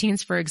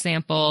AR-15s, for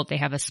example, they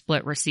have a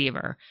split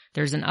receiver.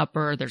 There's an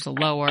upper, there's a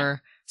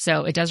lower.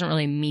 So it doesn't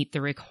really meet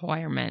the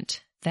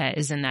requirement that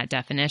is in that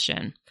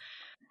definition.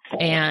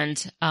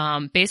 And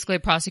basically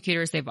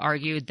prosecutors, they've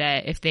argued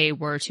that if they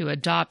were to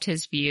adopt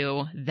his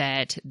view,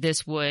 that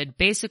this would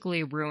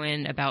basically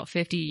ruin about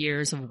 50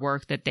 years of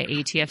work that the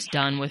ATF's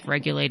done with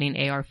regulating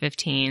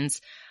AR-15s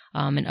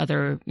and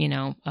other,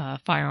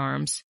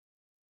 firearms.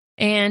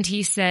 And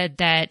he said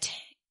that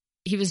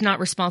he was not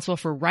responsible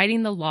for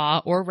writing the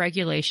law or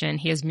regulation.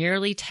 He has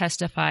merely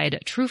testified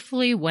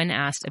truthfully when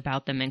asked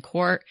about them in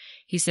court.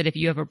 He said, if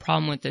you have a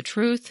problem with the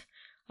truth,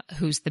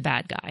 who's the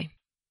bad guy?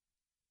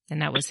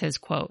 And that was his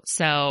quote.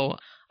 So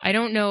I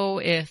don't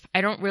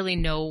really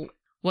know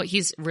what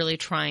he's really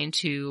trying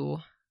to,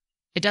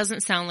 it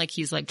doesn't sound like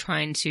he's like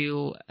trying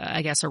to,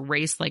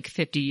 erase like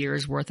 50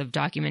 years worth of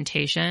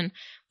documentation,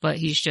 but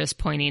he's just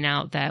pointing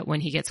out that when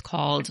he gets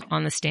called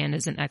on the stand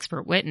as an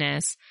expert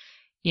witness,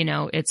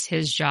 it's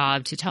his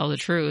job to tell the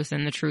truth.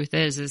 And the truth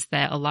is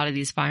that a lot of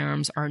these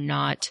firearms are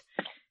not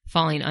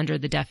falling under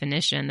the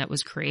definition that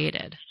was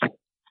created,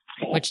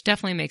 which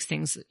definitely makes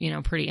things,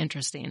 pretty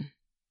interesting.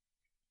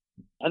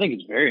 I think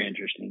it's very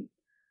interesting.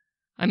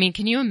 I mean,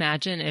 can you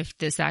imagine if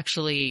this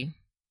actually,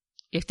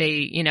 if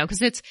they,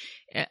 cause it's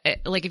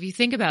like, if you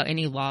think about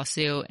any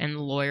lawsuit and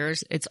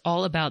lawyers, it's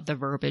all about the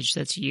verbiage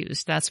that's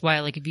used. That's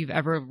why, like, if you've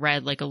ever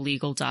read like a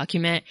legal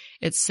document,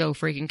 it's so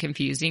freaking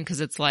confusing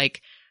because it's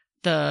like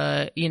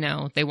they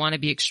want to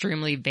be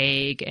extremely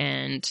vague,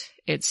 and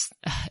it's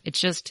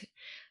just,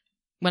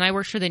 when I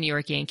worked for the New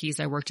York Yankees,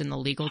 I worked in the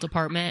legal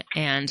department,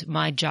 and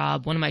one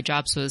of my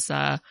jobs was,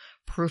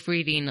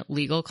 proofreading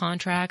legal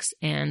contracts,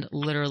 and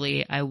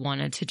literally I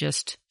wanted to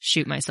just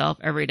shoot myself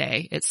every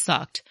day. It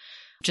sucked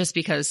just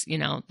because,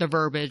 the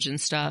verbiage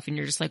and stuff, and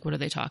you're just like, what are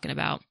they talking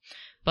about?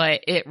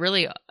 But it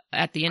really,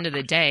 at the end of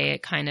the day,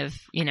 it kind of,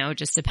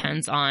 just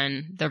depends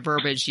on the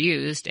verbiage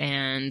used,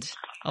 and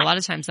a lot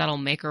of times that'll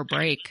make or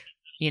break,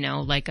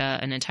 like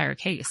an entire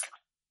case.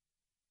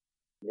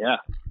 Yeah.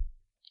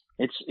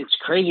 It's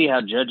crazy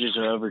how judges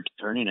are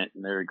overturning it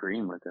and they're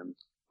agreeing with him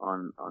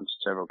on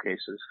several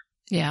cases.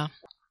 Yeah.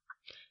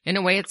 In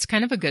a way, it's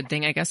kind of a good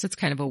thing. I guess it's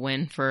kind of a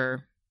win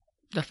for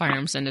the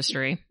firearms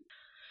industry.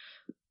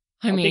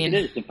 I mean, think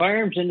it is. The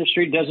firearms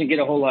industry doesn't get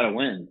a whole lot of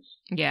wins.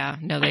 Yeah,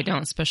 no, they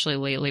don't, especially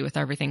lately with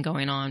everything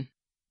going on.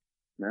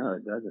 No,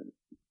 it doesn't.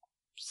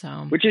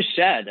 So, which is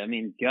sad. I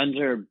mean, guns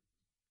are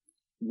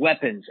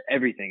weapons,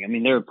 everything. I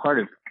mean, they're a part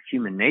of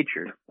human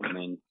nature. I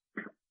mean,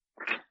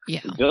 yeah,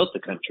 we built the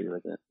country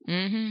with it.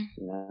 Mm-hmm.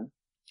 Yeah,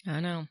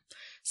 I know.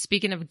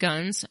 Speaking of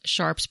guns,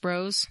 Sharps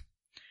Bros,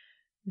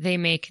 they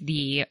make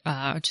the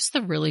just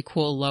the really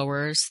cool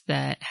lowers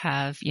that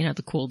have,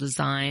 the cool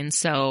design.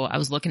 So I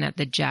was looking at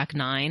the Jack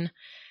 9.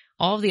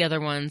 All of the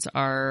other ones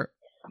are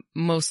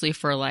mostly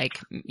for like,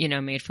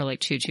 made for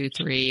like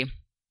 223,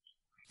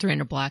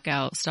 300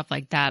 blackout, stuff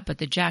like that. But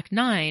the Jack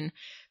 9,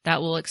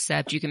 that will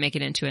accept, you can make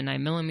it into a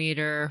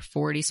 9mm,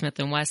 40 Smith &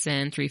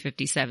 Wesson,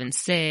 357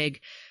 SIG.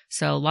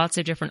 So lots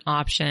of different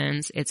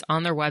options. It's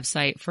on their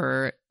website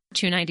for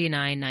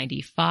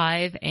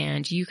 $299.95,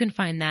 and you can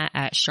find that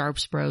at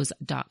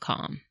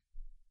sharpsbros.com.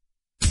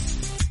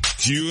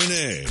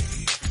 Q&A.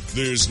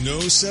 There's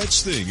no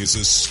such thing as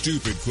a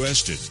stupid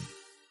question.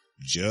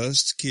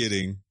 Just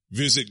kidding.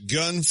 Visit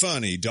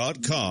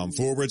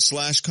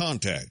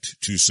gunfunny.com/contact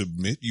to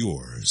submit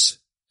yours.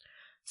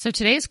 So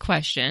today's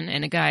question,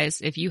 and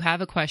guys, if you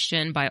have a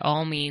question, by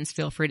all means,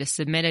 feel free to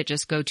submit it.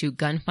 Just go to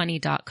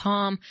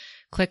gunfunny.com,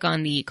 click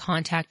on the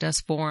contact us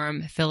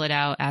form, fill it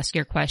out, ask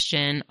your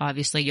question.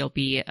 Obviously, you'll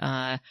be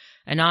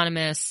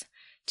anonymous.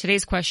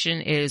 Today's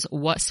question is,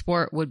 what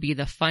sport would be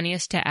the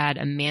funniest to add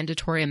a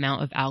mandatory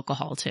amount of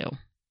alcohol to?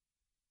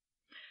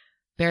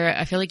 Barrett,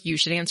 I feel like you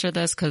should answer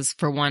this because,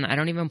 for one, I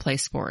don't even play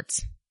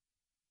sports.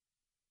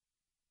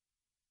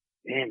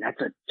 Man, that's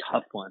a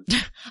tough one.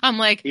 I'm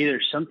like, either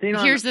something.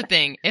 Here's the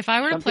thing: if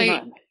I were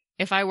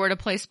to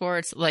play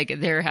sports, like,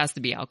 there has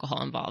to be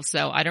alcohol involved.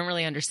 So I don't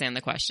really understand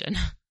the question.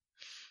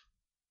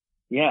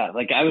 Yeah,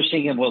 like I was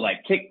thinking, well,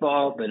 like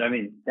kickball, but I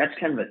mean that's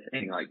kind of a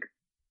thing. Like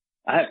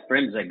I have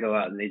friends that go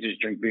out and they just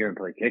drink beer and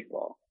play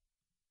kickball.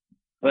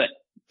 But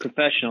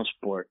professional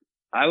sport,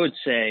 I would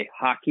say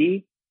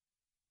hockey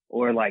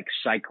or like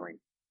cycling.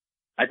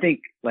 I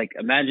think, like,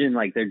 imagine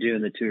like they're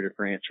doing the Tour de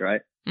France,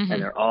 right? Mm-hmm.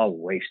 And they're all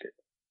wasted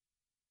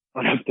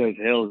on up those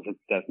hills and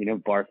stuff,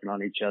 barfing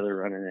on each other,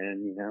 running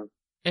in,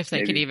 If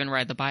they could even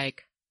ride the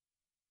bike.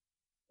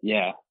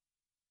 Yeah.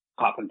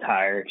 Popping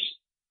tires.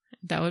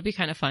 That would be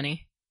kind of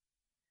funny.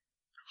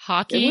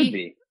 Hockey. It would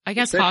be. I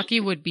guess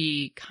hockey would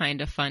be kind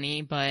of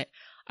funny, but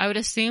I would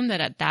assume that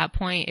at that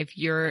point, if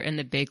you're in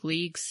the big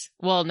leagues,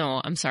 well,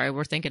 no, I'm sorry.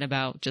 We're thinking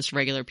about just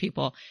regular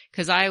people.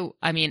 Cause I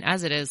mean,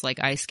 as it is,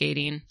 like, ice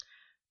skating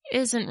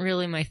isn't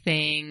really my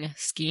thing.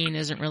 Skiing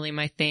isn't really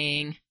my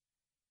thing.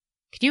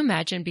 Can you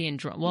imagine being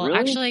drunk? Well, really?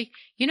 Actually,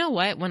 you know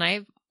what? When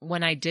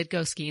when I did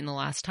go skiing the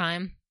last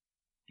time,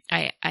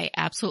 I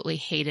absolutely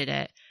hated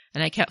it.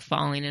 And I kept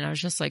falling and I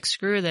was just like,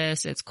 screw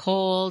this. It's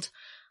cold.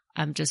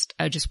 I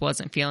just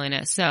wasn't feeling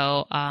it.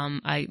 So,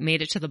 I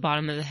made it to the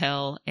bottom of the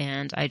hill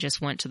and I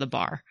just went to the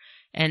bar.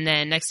 And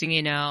then next thing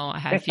you know, I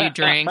had a few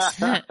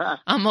drinks.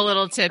 I'm a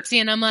little tipsy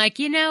and I'm like,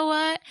 you know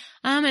what?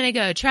 I'm going to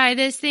go try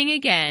this thing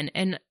again.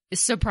 And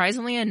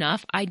surprisingly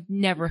enough, I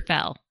never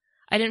fell.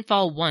 I didn't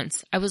fall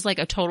once. I was like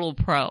a total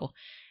pro.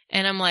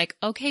 And I'm like,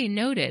 okay,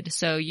 noted.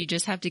 So you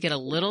just have to get a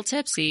little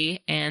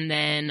tipsy and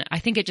then I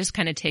think it just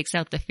kind of takes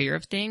out the fear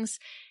of things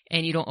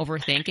and you don't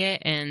overthink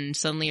it and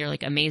suddenly you're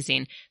like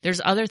amazing. There's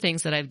other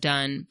things that I've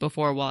done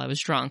before while I was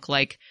drunk,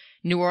 like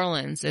New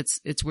Orleans.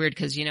 It's weird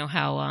because you know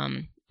how,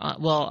 on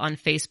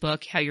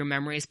Facebook, how your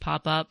memories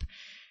pop up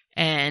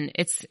and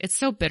it's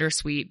so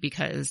bittersweet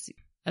because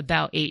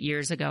about 8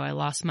 years ago, I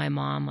lost my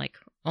mom, like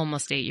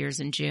almost 8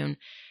 years in June.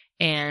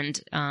 And,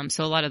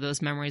 so a lot of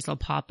those memories will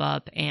pop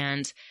up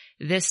and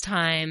this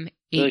time,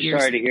 8 years.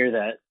 Sorry to hear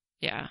that.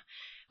 Yeah.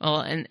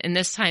 Well, and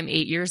this time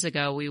 8 years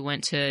ago, we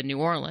went to New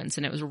Orleans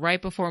and it was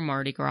right before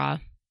Mardi Gras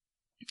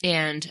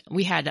and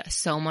we had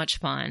so much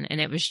fun and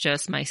it was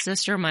just my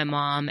sister, my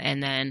mom,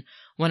 and then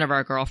one of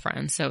our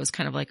girlfriends. So it was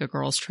kind of like a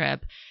girls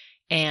trip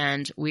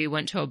and we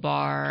went to a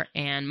bar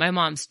and my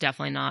mom's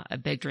definitely not a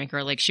big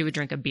drinker. Like she would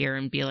drink a beer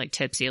and be like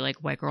tipsy, like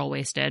white girl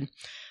wasted.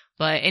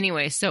 But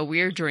anyway, so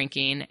we're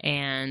drinking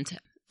and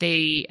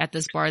at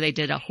this bar, they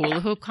did a hula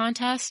hoop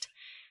contest.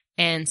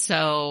 And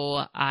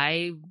so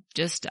I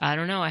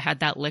don't know, I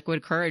had that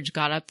liquid courage,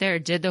 got up there,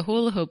 did the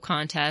hula hoop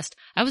contest.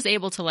 I was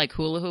able to like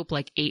hula hoop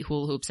like 8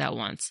 hula hoops at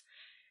once.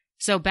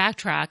 So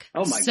backtrack,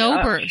 oh my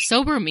gosh.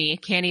 sober me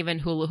can't even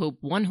hula hoop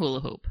 1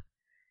 hula hoop.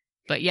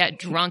 But yet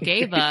drunk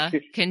Ava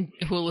can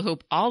hula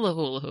hoop all the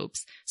hula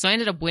hoops. So I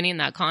ended up winning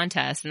that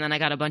contest and then I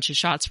got a bunch of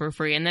shots for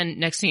free. And then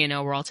next thing you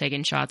know, we're all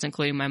taking shots,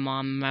 including my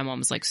mom. My mom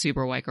was like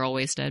super white girl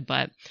wasted,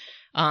 but,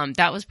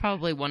 that was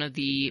probably one of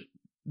the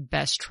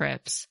best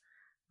trips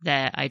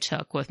that I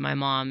took with my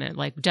mom and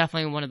like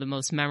definitely one of the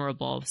most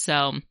memorable.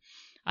 So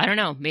I don't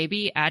know,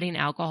 maybe adding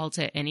alcohol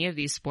to any of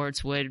these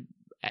sports would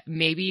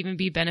maybe even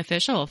be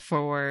beneficial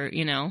for,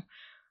 you know,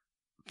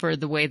 for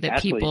the way that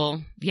Athletes.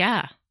 People,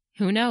 yeah.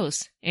 Who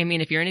knows? I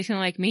mean, if you're anything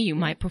like me, you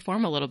might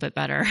perform a little bit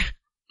better.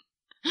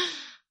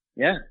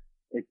 Yeah.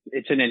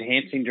 It's an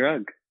enhancing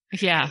drug.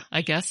 Yeah,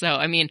 I guess so.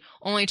 I mean,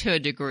 only to a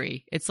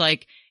degree. It's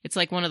like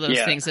one of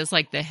those things. It's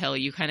like the hill.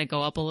 You kind of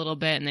go up a little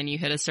bit and then you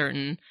hit a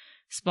certain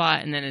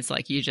spot and then it's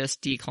like you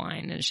just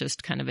decline. It's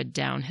just kind of a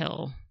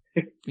downhill,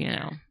 you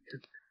know.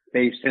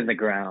 Face in the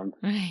ground.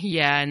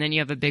 Yeah, and then you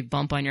have a big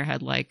bump on your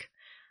head like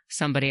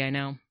somebody I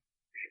know.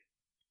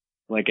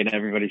 Like, and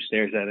everybody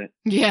stares at it.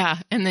 Yeah.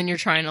 And then you're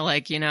trying to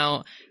like, you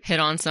know,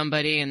 hit on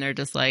somebody and they're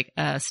just like,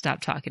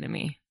 stop talking to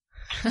me.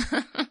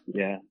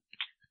 Yeah.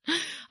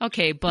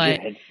 Okay. But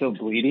your head's still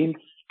bleeding.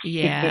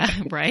 Yeah.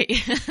 Right.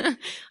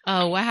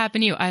 Oh, what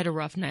happened to you? I had a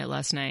rough night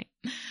last night.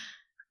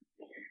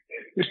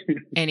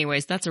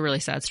 Anyways, that's a really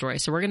sad story.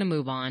 So we're going to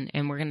move on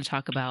and we're going to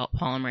talk about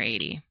Polymer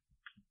 80.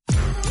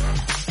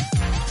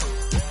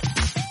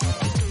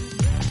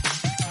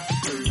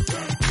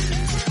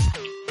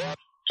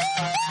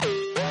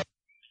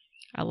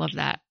 I love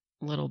that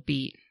little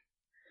beat.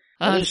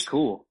 That is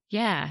cool.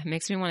 Yeah, it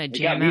makes me want to It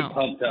jam got me out.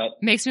 pumped up.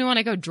 Makes me want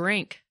to go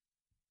drink.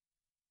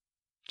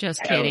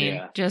 Just Hell kidding.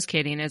 yeah. Just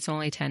kidding. It's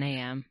only 10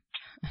 a.m.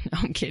 No,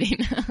 I'm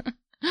kidding.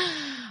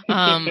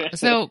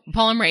 So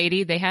Polymer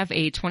 80, they have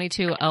a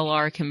 22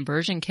 LR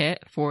conversion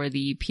kit for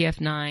the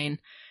PF9.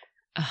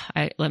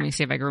 Let me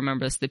see if I can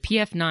remember this. The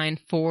PF9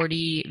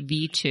 40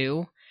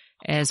 V2,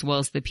 as well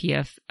as the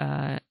PF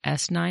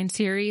S9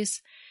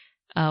 series,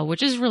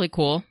 which is really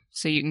cool.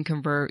 So you can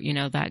convert, you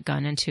know, that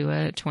gun into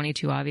a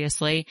 22,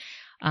 obviously.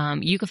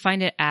 You can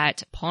find it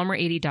at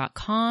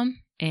polymer80.com.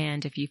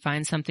 And if you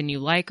find something you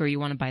like or you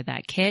want to buy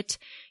that kit,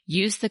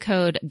 use the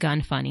code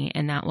GUNFUNNY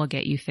and that will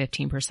get you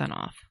 15%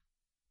 off.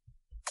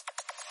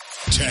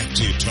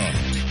 Tacti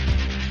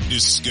Talk.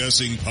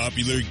 Discussing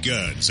popular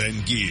guns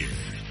and gear.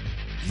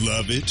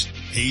 Love it?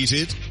 Hate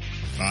it?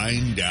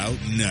 Find out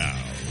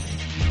now.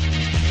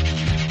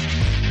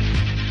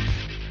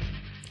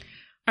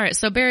 All right.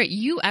 So Barrett,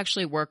 you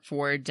actually work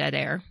for Dead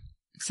Air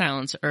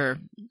Silence, or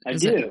I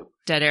do.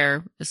 Dead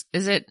Air.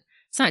 Is it?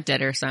 It's not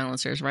Dead Air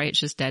Silencers, right? It's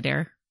just Dead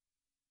Air.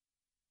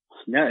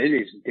 No, it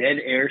is Dead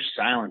Air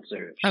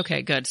Silencers.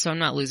 Okay, good. So I'm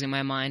not losing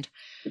my mind.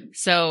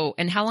 So,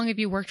 and how long have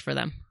you worked for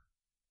them?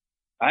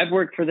 I've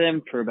worked for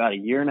them for about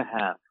 1.5 years.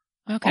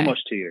 Okay.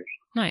 Almost 2 years.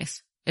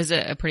 Nice. Is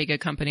it a pretty good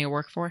company to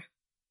work for?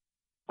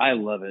 I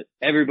love it.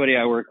 Everybody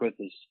I work with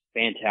is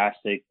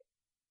fantastic.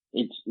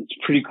 It's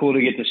pretty cool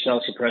to get to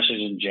sell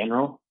suppressors in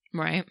general.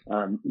 Right.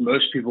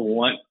 Most people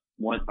want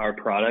our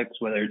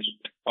products, whether it's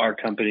our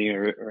company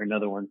or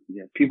another one.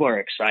 You know, people are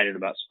excited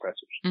about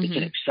suppressors. Mm-hmm. It's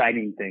an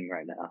exciting thing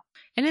right now.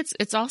 And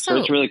it's also, so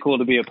it's really cool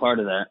to be a part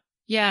of that.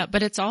 Yeah,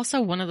 but it's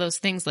also one of those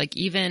things like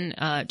even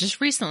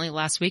just recently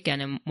last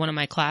weekend in one of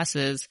my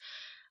classes,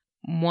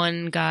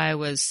 one guy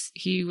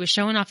he was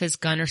showing off his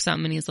gun or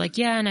something, and he's like,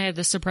 yeah, and I have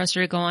the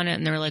suppressor to go on it.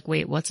 And they're like,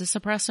 wait, what's a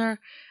suppressor?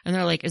 And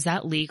they're like, is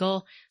that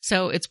legal?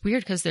 So it's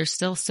weird because there's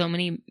still so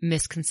many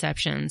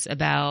misconceptions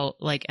about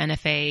like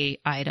NFA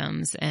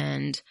items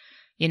and,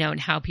 you know, and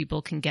how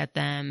people can get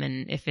them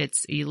and if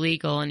it's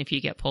illegal and if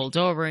you get pulled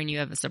over and you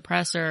have a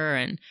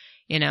suppressor and,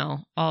 you know,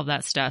 all of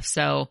that stuff.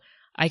 So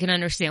I can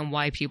understand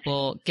why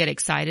people get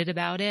excited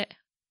about it,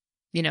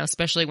 you know,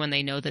 especially when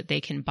they know that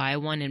they can buy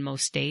one in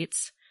most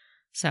states.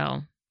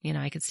 So, you know,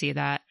 I could see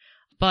that.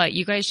 But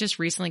you guys just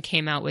recently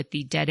came out with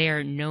the Dead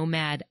Air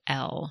Nomad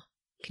L.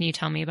 Can you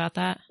tell me about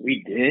that?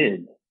 We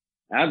did.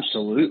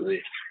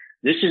 Absolutely.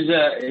 This is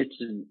it's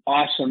an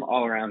awesome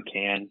all around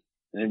can,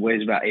 and it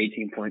weighs about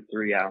 18.3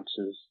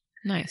 ounces.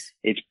 Nice.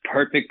 It's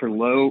perfect for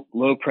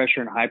low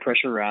pressure and high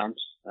pressure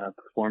rounds,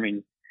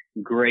 performing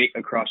great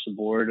across the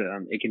board.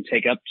 It can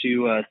take up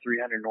to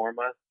 300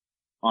 Norma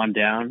on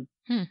down.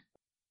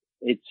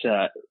 It's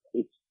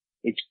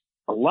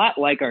a lot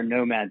like our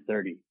Nomad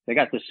 30. They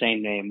got the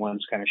same name.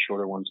 One's kind of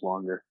shorter, one's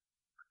longer.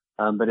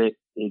 But it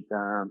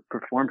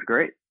performed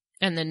great.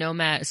 And the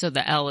Nomad, so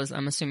the L is,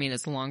 I'm assuming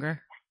it's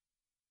longer?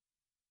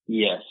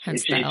 Yes.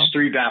 Hence It's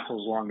 3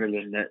 baffles longer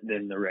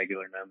than the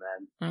regular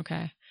Nomad.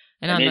 Okay.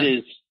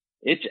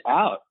 It's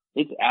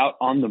out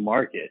on the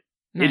market.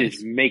 Nice. It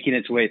is making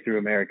its way through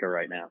America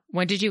right now.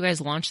 When did you guys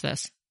launch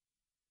this?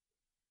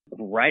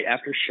 Right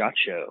after SHOT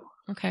Show.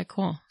 Okay,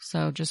 cool.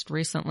 So just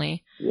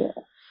recently. Yeah.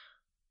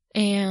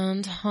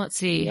 And let's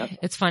see. Yep.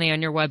 It's funny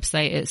on your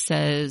website. It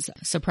says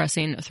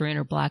suppressing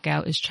 300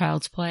 blackout is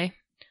child's play.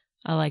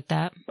 I like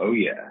that. Oh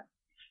yeah.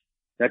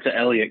 That's an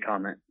Elliot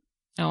comment.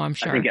 Oh, I'm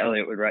sure. I think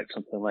Elliot would write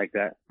something like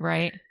that.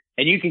 Right.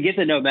 And you can get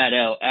the Nomad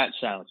L at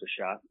Silencer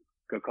Shop.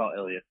 Go call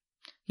Elliot.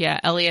 Yeah.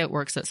 Elliot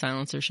works at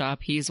Silencer Shop.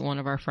 He's one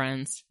of our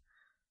friends.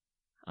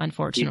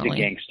 Unfortunately. He's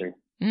a gangster.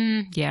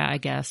 Yeah, I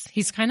guess.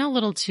 He's kind of a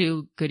little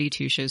too goody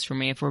two shoes for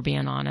me, if we're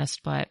being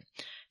honest, but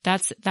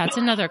that's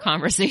another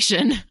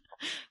conversation.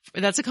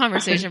 That's a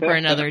conversation for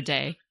another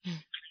day.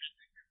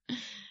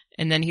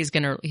 And then he's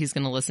gonna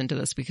listen to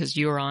this because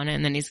you were on it,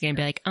 and then he's gonna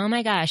be like, oh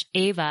my gosh,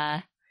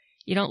 Ava,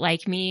 you don't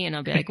like me? And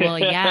I'll be like, well,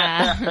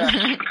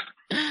 yeah.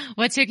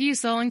 What took you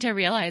so long to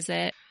realize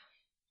it?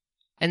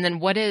 And then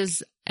what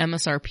is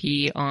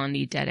MSRP on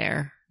the Dead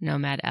Air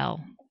Nomad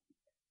L?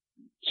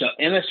 So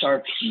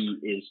MSRP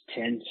is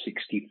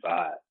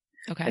 $1,065.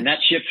 Okay. And that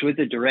ships with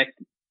a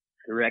direct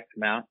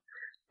mount,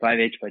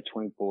 5H by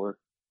 24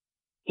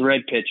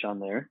 thread pitch on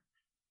there.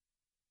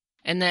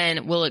 And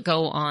then will it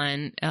go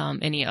on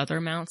any other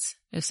mounts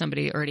if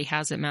somebody already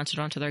has it mounted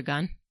onto their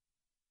gun?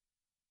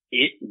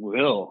 It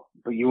will,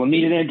 but you will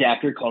need an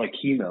adapter called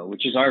a Chemo,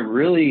 which is our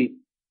really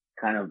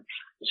kind of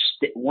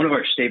one of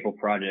our staple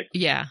projects.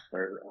 Yeah.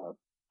 Or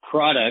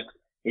product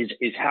is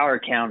how our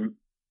can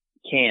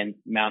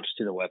mounts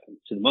to the weapon,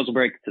 to the muzzle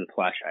brake, to the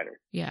flash hider.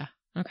 Yeah.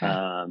 Okay.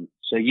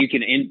 So you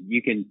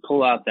can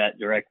pull out that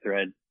direct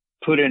thread,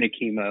 put in a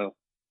Chemo,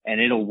 and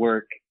it'll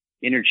work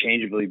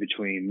interchangeably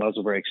between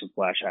muzzle brakes and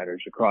flash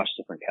hiders across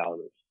different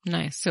calibers.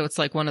 Nice. So it's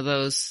like one of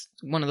those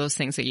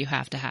things that you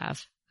have to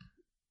have.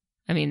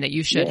 I mean, that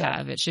you should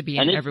have. It should be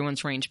in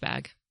everyone's range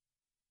bag.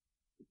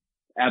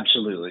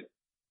 Absolutely.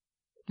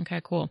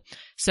 Okay, cool.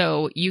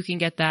 So you can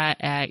get that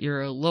at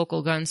your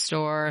local gun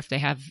store if they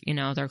have, you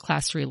know, their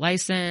Class 3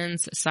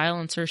 license,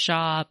 Silencer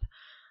Shop,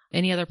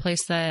 any other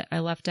place that I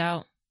left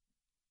out?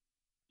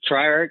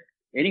 Triarch,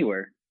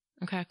 anywhere.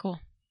 Okay, cool.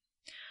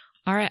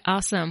 All right,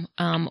 awesome.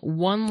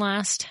 One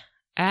last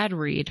ad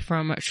read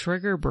from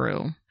Trigger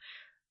Brew.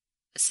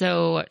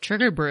 So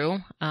Trigger Brew,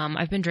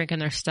 I've been drinking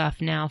their stuff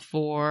now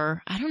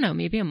for, I don't know,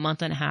 maybe a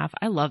month and a half.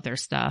 I love their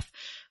stuff.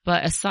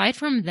 But aside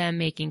from them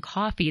making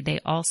coffee, they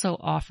also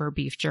offer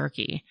beef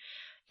jerky.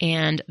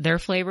 And their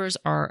flavors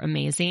are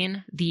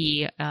amazing.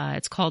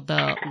 It's called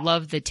the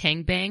Love the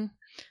Tang Bang.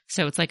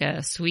 So it's like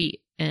a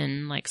sweet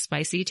and like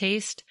spicy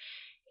taste.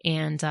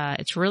 And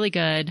it's really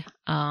good.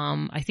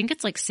 I think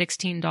it's like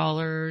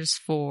 $16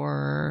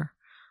 for,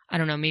 I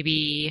don't know,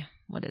 maybe,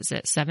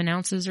 7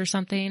 ounces or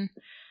something?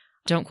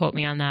 Don't quote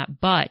me on that.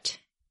 But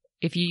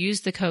if you use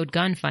the code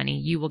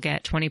GUNFUNNY, you will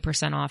get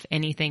 20% off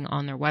anything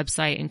on their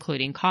website,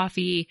 including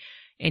coffee,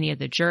 any of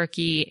the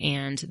jerky,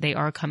 and they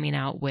are coming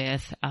out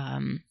with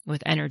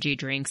energy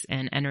drinks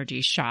and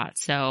energy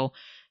shots. So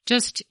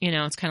just, you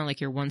know, it's kind of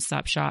like your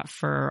one-stop shop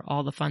for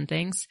all the fun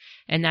things.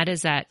 And that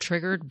is at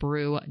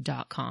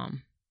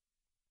triggeredbrew.com.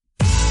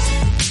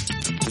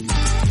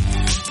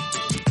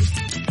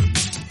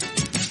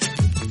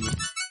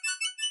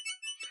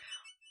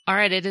 All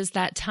right, it is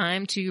that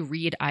time to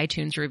read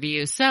iTunes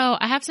reviews. So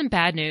I have some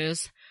bad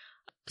news.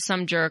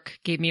 Some jerk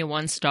gave me a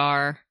 1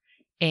 star,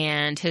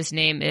 and his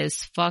name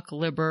is Fuck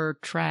Liber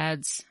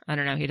Trads. I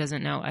don't know. He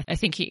doesn't know. I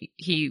think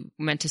he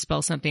meant to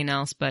spell something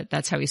else, but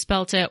that's how he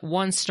spelt it.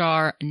 1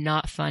 star,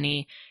 not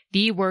funny.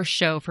 The worst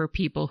show for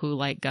people who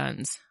like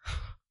guns.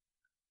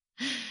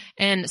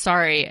 And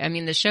sorry, I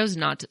mean, the show's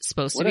not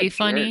supposed to be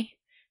funny.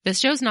 This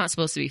show's not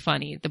supposed to be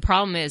funny. The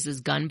problem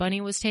is Gun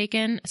Bunny was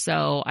taken,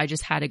 so I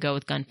just had to go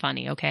with Gun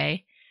Funny,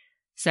 okay?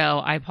 So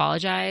I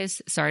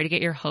apologize. Sorry to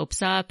get your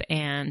hopes up,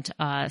 and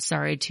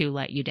sorry to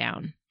let you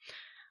down.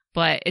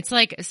 But it's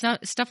like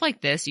stuff like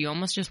this, you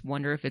almost just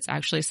wonder if it's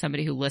actually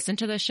somebody who listened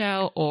to the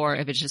show or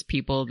if it's just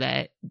people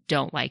that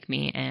don't like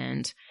me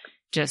and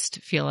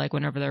just feel like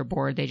whenever they're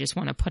bored, they just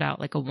want to put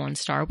out like a 1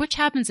 star, which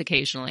happens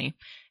occasionally.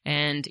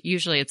 And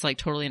usually it's like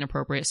totally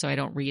inappropriate, so I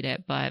don't read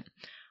it. But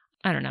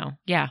I don't know.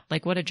 Yeah,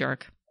 like what a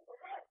jerk.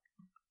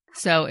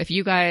 So if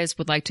you guys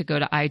would like to go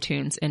to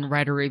iTunes and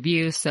write a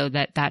review so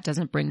that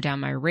doesn't bring down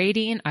my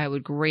rating, I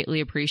would greatly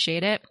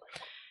appreciate it.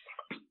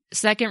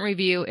 Second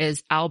review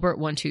is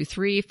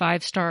Albert123,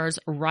 5 stars,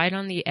 right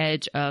on the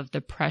edge of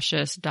the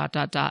precious ...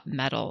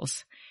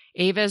 metals.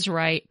 Ava's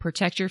right.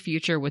 Protect your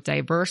future with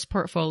diverse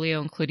portfolio,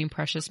 including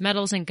precious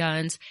metals and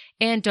guns.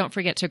 And don't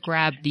forget to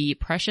grab the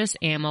precious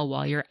ammo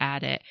while you're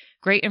at it.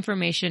 Great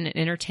information and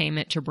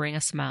entertainment to bring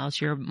a smile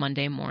to your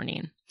Monday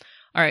morning.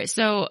 All right.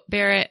 So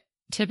Barrett,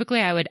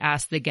 typically I would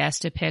ask the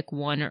guest to pick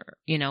one of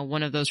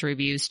those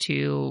reviews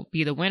to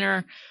be the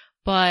winner,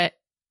 but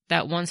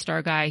that 1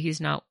 star guy, he's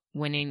not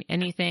winning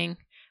anything.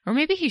 Or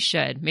maybe he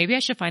should. Maybe I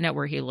should find out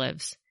where he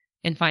lives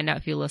and find out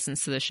if he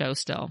listens to the show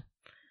still.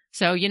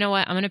 So you know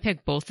what? I'm going to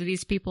pick both of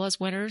these people as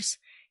winners,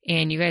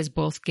 and you guys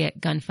both get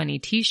Gun Funny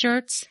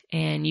t-shirts,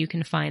 and you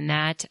can find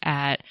that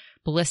at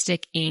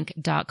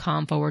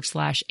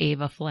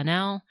ballisticinc.com/Ava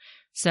Flanell.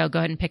 So go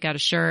ahead and pick out a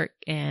shirt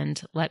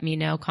and let me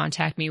know.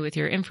 Contact me with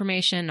your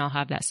information. I'll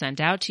have that sent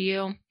out to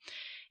you.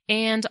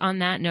 And on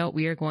that note,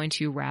 we are going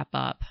to wrap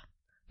up.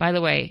 By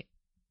the way,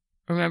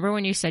 remember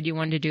when you said you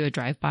wanted to do a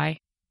drive-by?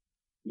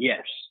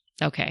 Yes.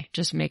 Okay,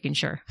 just making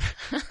sure.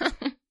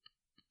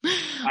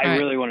 I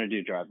really want to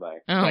do drive-by.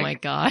 Oh my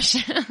gosh.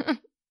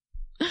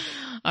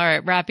 All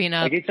right, wrapping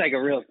up. Like it's like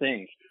a real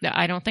thing.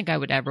 I don't think I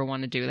would ever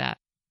want to do that.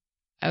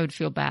 I would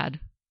feel bad.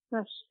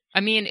 Yes.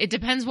 I mean, it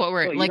depends what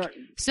we're like.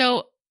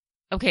 So,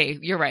 okay,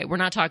 you're right. We're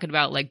not talking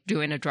about like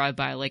doing a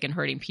drive-by like and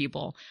hurting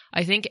people.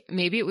 I think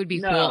maybe it would be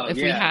cool if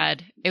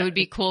it would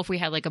be cool if we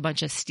had like a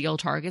bunch of steel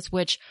targets,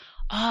 which,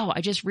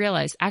 I just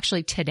realized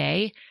actually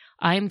today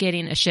I'm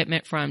getting a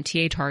shipment from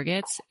TA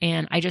Targets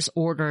and I just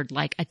ordered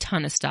like a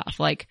ton of stuff,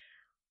 like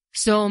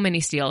so many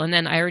steel. And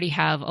then I already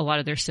have a lot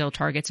of their steel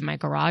targets in my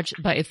garage.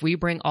 But if we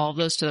bring all of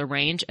those to the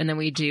range and then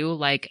we do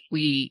like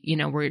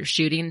we're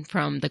shooting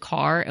from the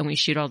car and we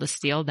shoot all the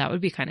steel, that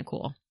would be kind of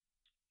cool.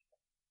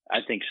 I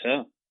think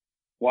so.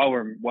 While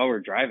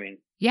we're driving.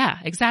 Yeah,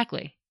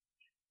 exactly.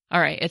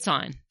 All right, it's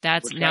on.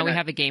 Now we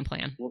have a game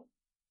plan.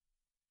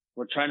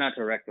 We'll try not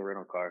to wreck the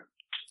rental car.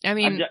 I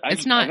mean,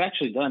 I've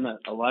actually done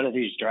a lot of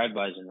these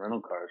drive-bys in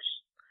rental cars.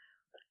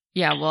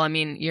 Yeah, well, I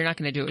mean, you're not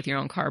going to do it with your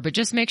own car, but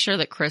just make sure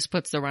that Chris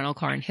puts the rental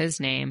car in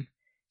his name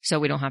so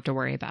we don't have to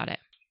worry about it.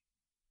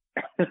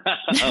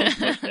 Most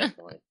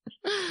definitely.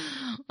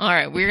 All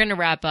right, we're going to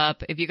wrap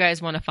up. If you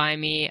guys want to find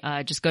me,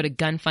 just go to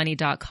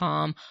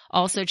gunfunny.com.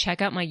 Also,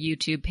 check out my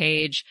YouTube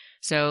page.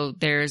 So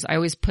I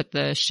always put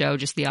the show,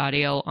 just the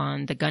audio,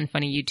 on the Gun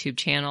Funny YouTube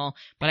channel.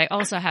 But I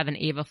also have an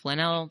Ava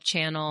Flanell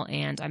channel,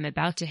 and I'm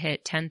about to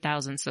hit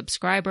 10,000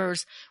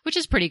 subscribers, which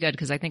is pretty good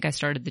because I think I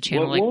started the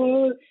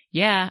channel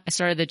I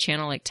started the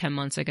channel like 10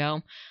 months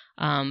ago.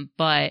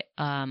 But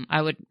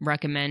I would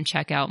recommend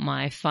check out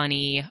my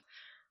funny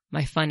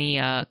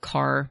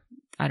car.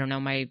 I don't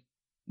know,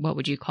 what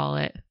would you call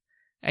it?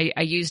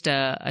 I used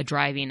a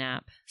driving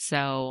app.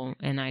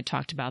 And I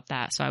talked about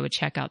that. So I would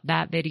check out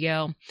that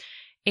video.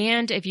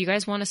 And if you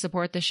guys want to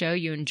support the show,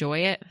 you enjoy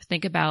it,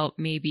 think about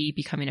maybe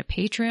becoming a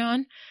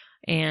Patreon.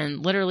 And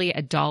literally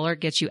 $1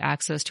 gets you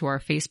access to our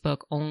Facebook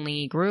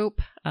only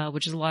group,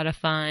 which is a lot of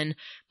fun.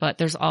 But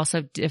there's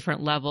also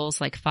different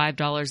levels, like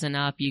 $5 and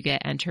up. You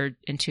get entered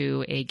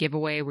into a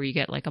giveaway where you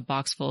get like a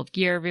box full of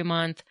gear every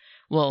month.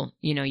 Well,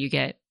 you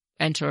get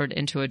entered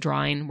into a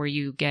drawing where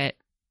you get,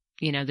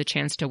 the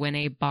chance to win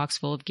a box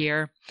full of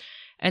gear.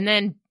 And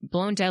then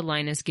Blown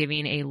Deadline is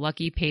giving a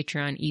lucky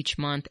Patreon each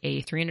month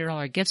a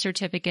 $300 gift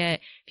certificate.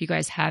 If you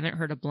guys haven't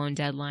heard of Blown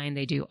Deadline,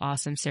 they do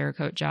awesome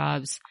Cerakote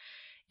jobs.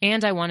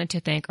 And I wanted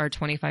to thank our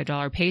 $25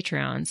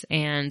 Patreons.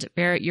 And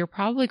Barrett, you're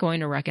probably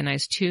going to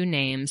recognize 2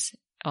 names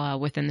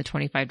within the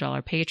 $25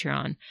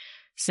 Patreon.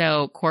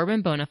 So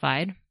Corbin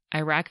Bonafide,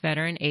 Iraq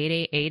Veteran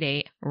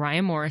 8888,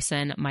 Ryan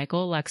Morrison,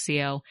 Michael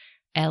Alexio,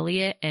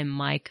 Elliot and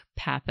Mike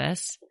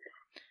Pappas.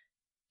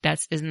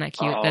 Isn't that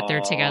cute that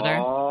they're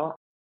together?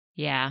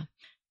 Yeah.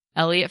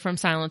 Elliot from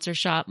Silencer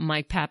Shop,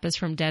 Mike Pappas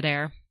from Dead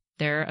Air.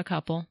 They're a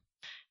couple.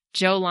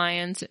 Joe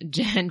Lyons,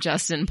 and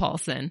Justin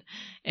Paulson.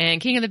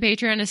 And King of the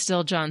Patreon is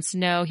still Jon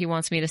Snow. He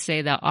wants me to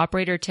say that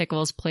Operator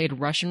Tickles played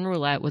Russian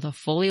roulette with a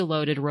fully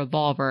loaded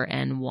revolver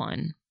and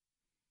won.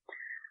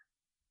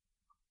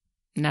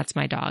 And that's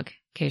my dog, in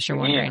case you're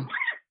wondering. In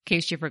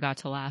case you forgot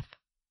to laugh.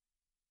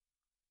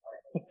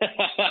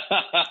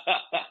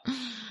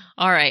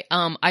 All right.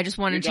 I just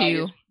wanted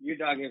your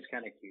dog is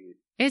kind of cute.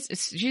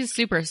 She's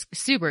super,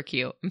 super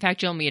cute. In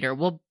fact, you'll meet her.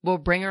 We'll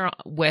bring her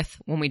with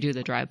when we do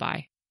the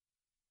drive-by.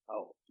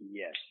 Oh,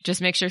 yes.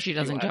 Just make sure she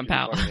doesn't jump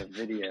out.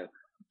 Video.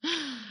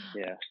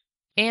 Yeah.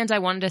 And I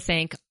wanted to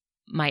thank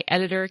my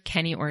editor,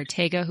 Kenny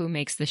Ortega, who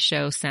makes the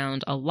show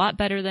sound a lot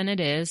better than it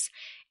is.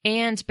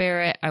 And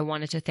Barrett, I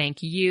wanted to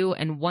thank you.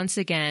 And once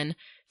again,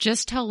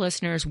 just tell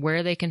listeners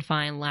where they can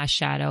find Last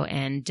Shadow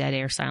and Dead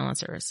Air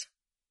Silencers.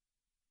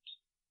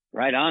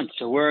 Right on.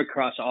 So we're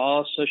across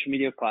all social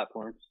media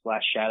platforms.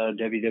 Last Shadow,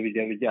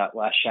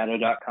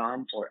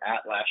 www.lastshadow.com or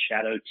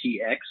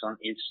 @LastShadowTX on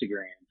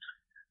Instagram.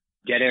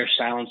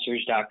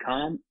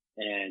 DeadAirSilencers.com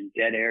and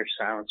Dead Air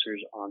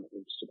Silencers on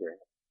Instagram.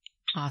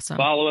 Awesome.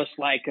 Follow us,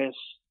 like us,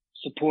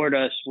 support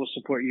us. We'll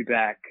support you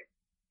back.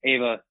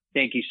 Ava,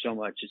 thank you so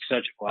much. It's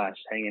such a blast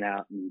hanging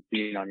out and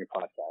being on your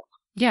podcast.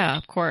 Yeah,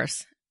 of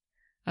course.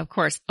 Of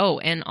course. Oh,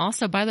 and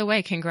also, by the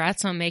way,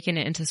 congrats on making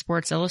it into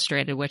Sports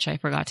Illustrated, which I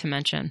forgot to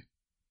mention.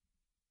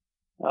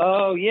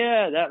 Oh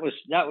yeah, that was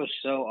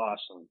so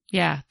awesome.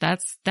 Yeah,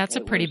 that's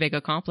a pretty big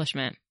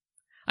accomplishment.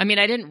 I mean,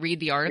 I didn't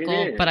read the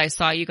article, but I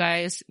saw you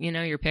guys,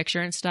 your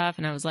picture and stuff,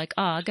 and I was like,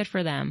 oh, good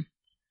for them.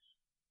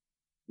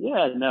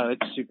 Yeah, no,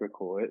 it's super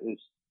cool.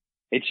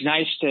 It's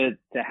nice to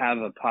have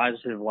a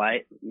positive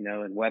light,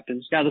 in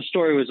weapons. Now the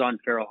story was on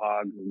feral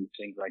hogs and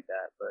things like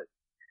that,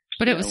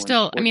 but it was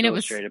still, I mean, it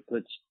was,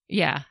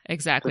 yeah,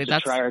 exactly.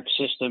 That's a Triarch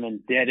system and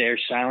Dead Air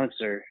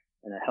Silencer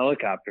and a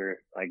helicopter,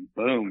 like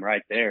boom,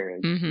 right there.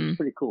 It's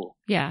pretty cool.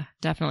 Yeah,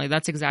 definitely.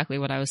 That's exactly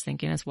what I was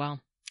thinking as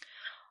well.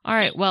 All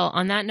right. Well,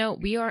 on that note,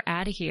 we are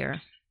out of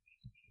here.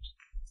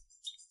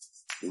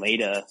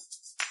 Later.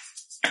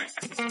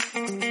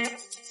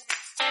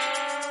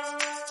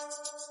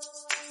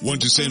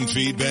 Want to send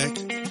feedback?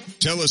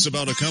 Tell us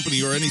about a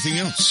company or anything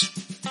else.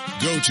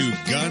 Go to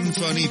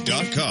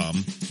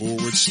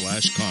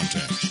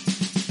gunfunny.com/contact.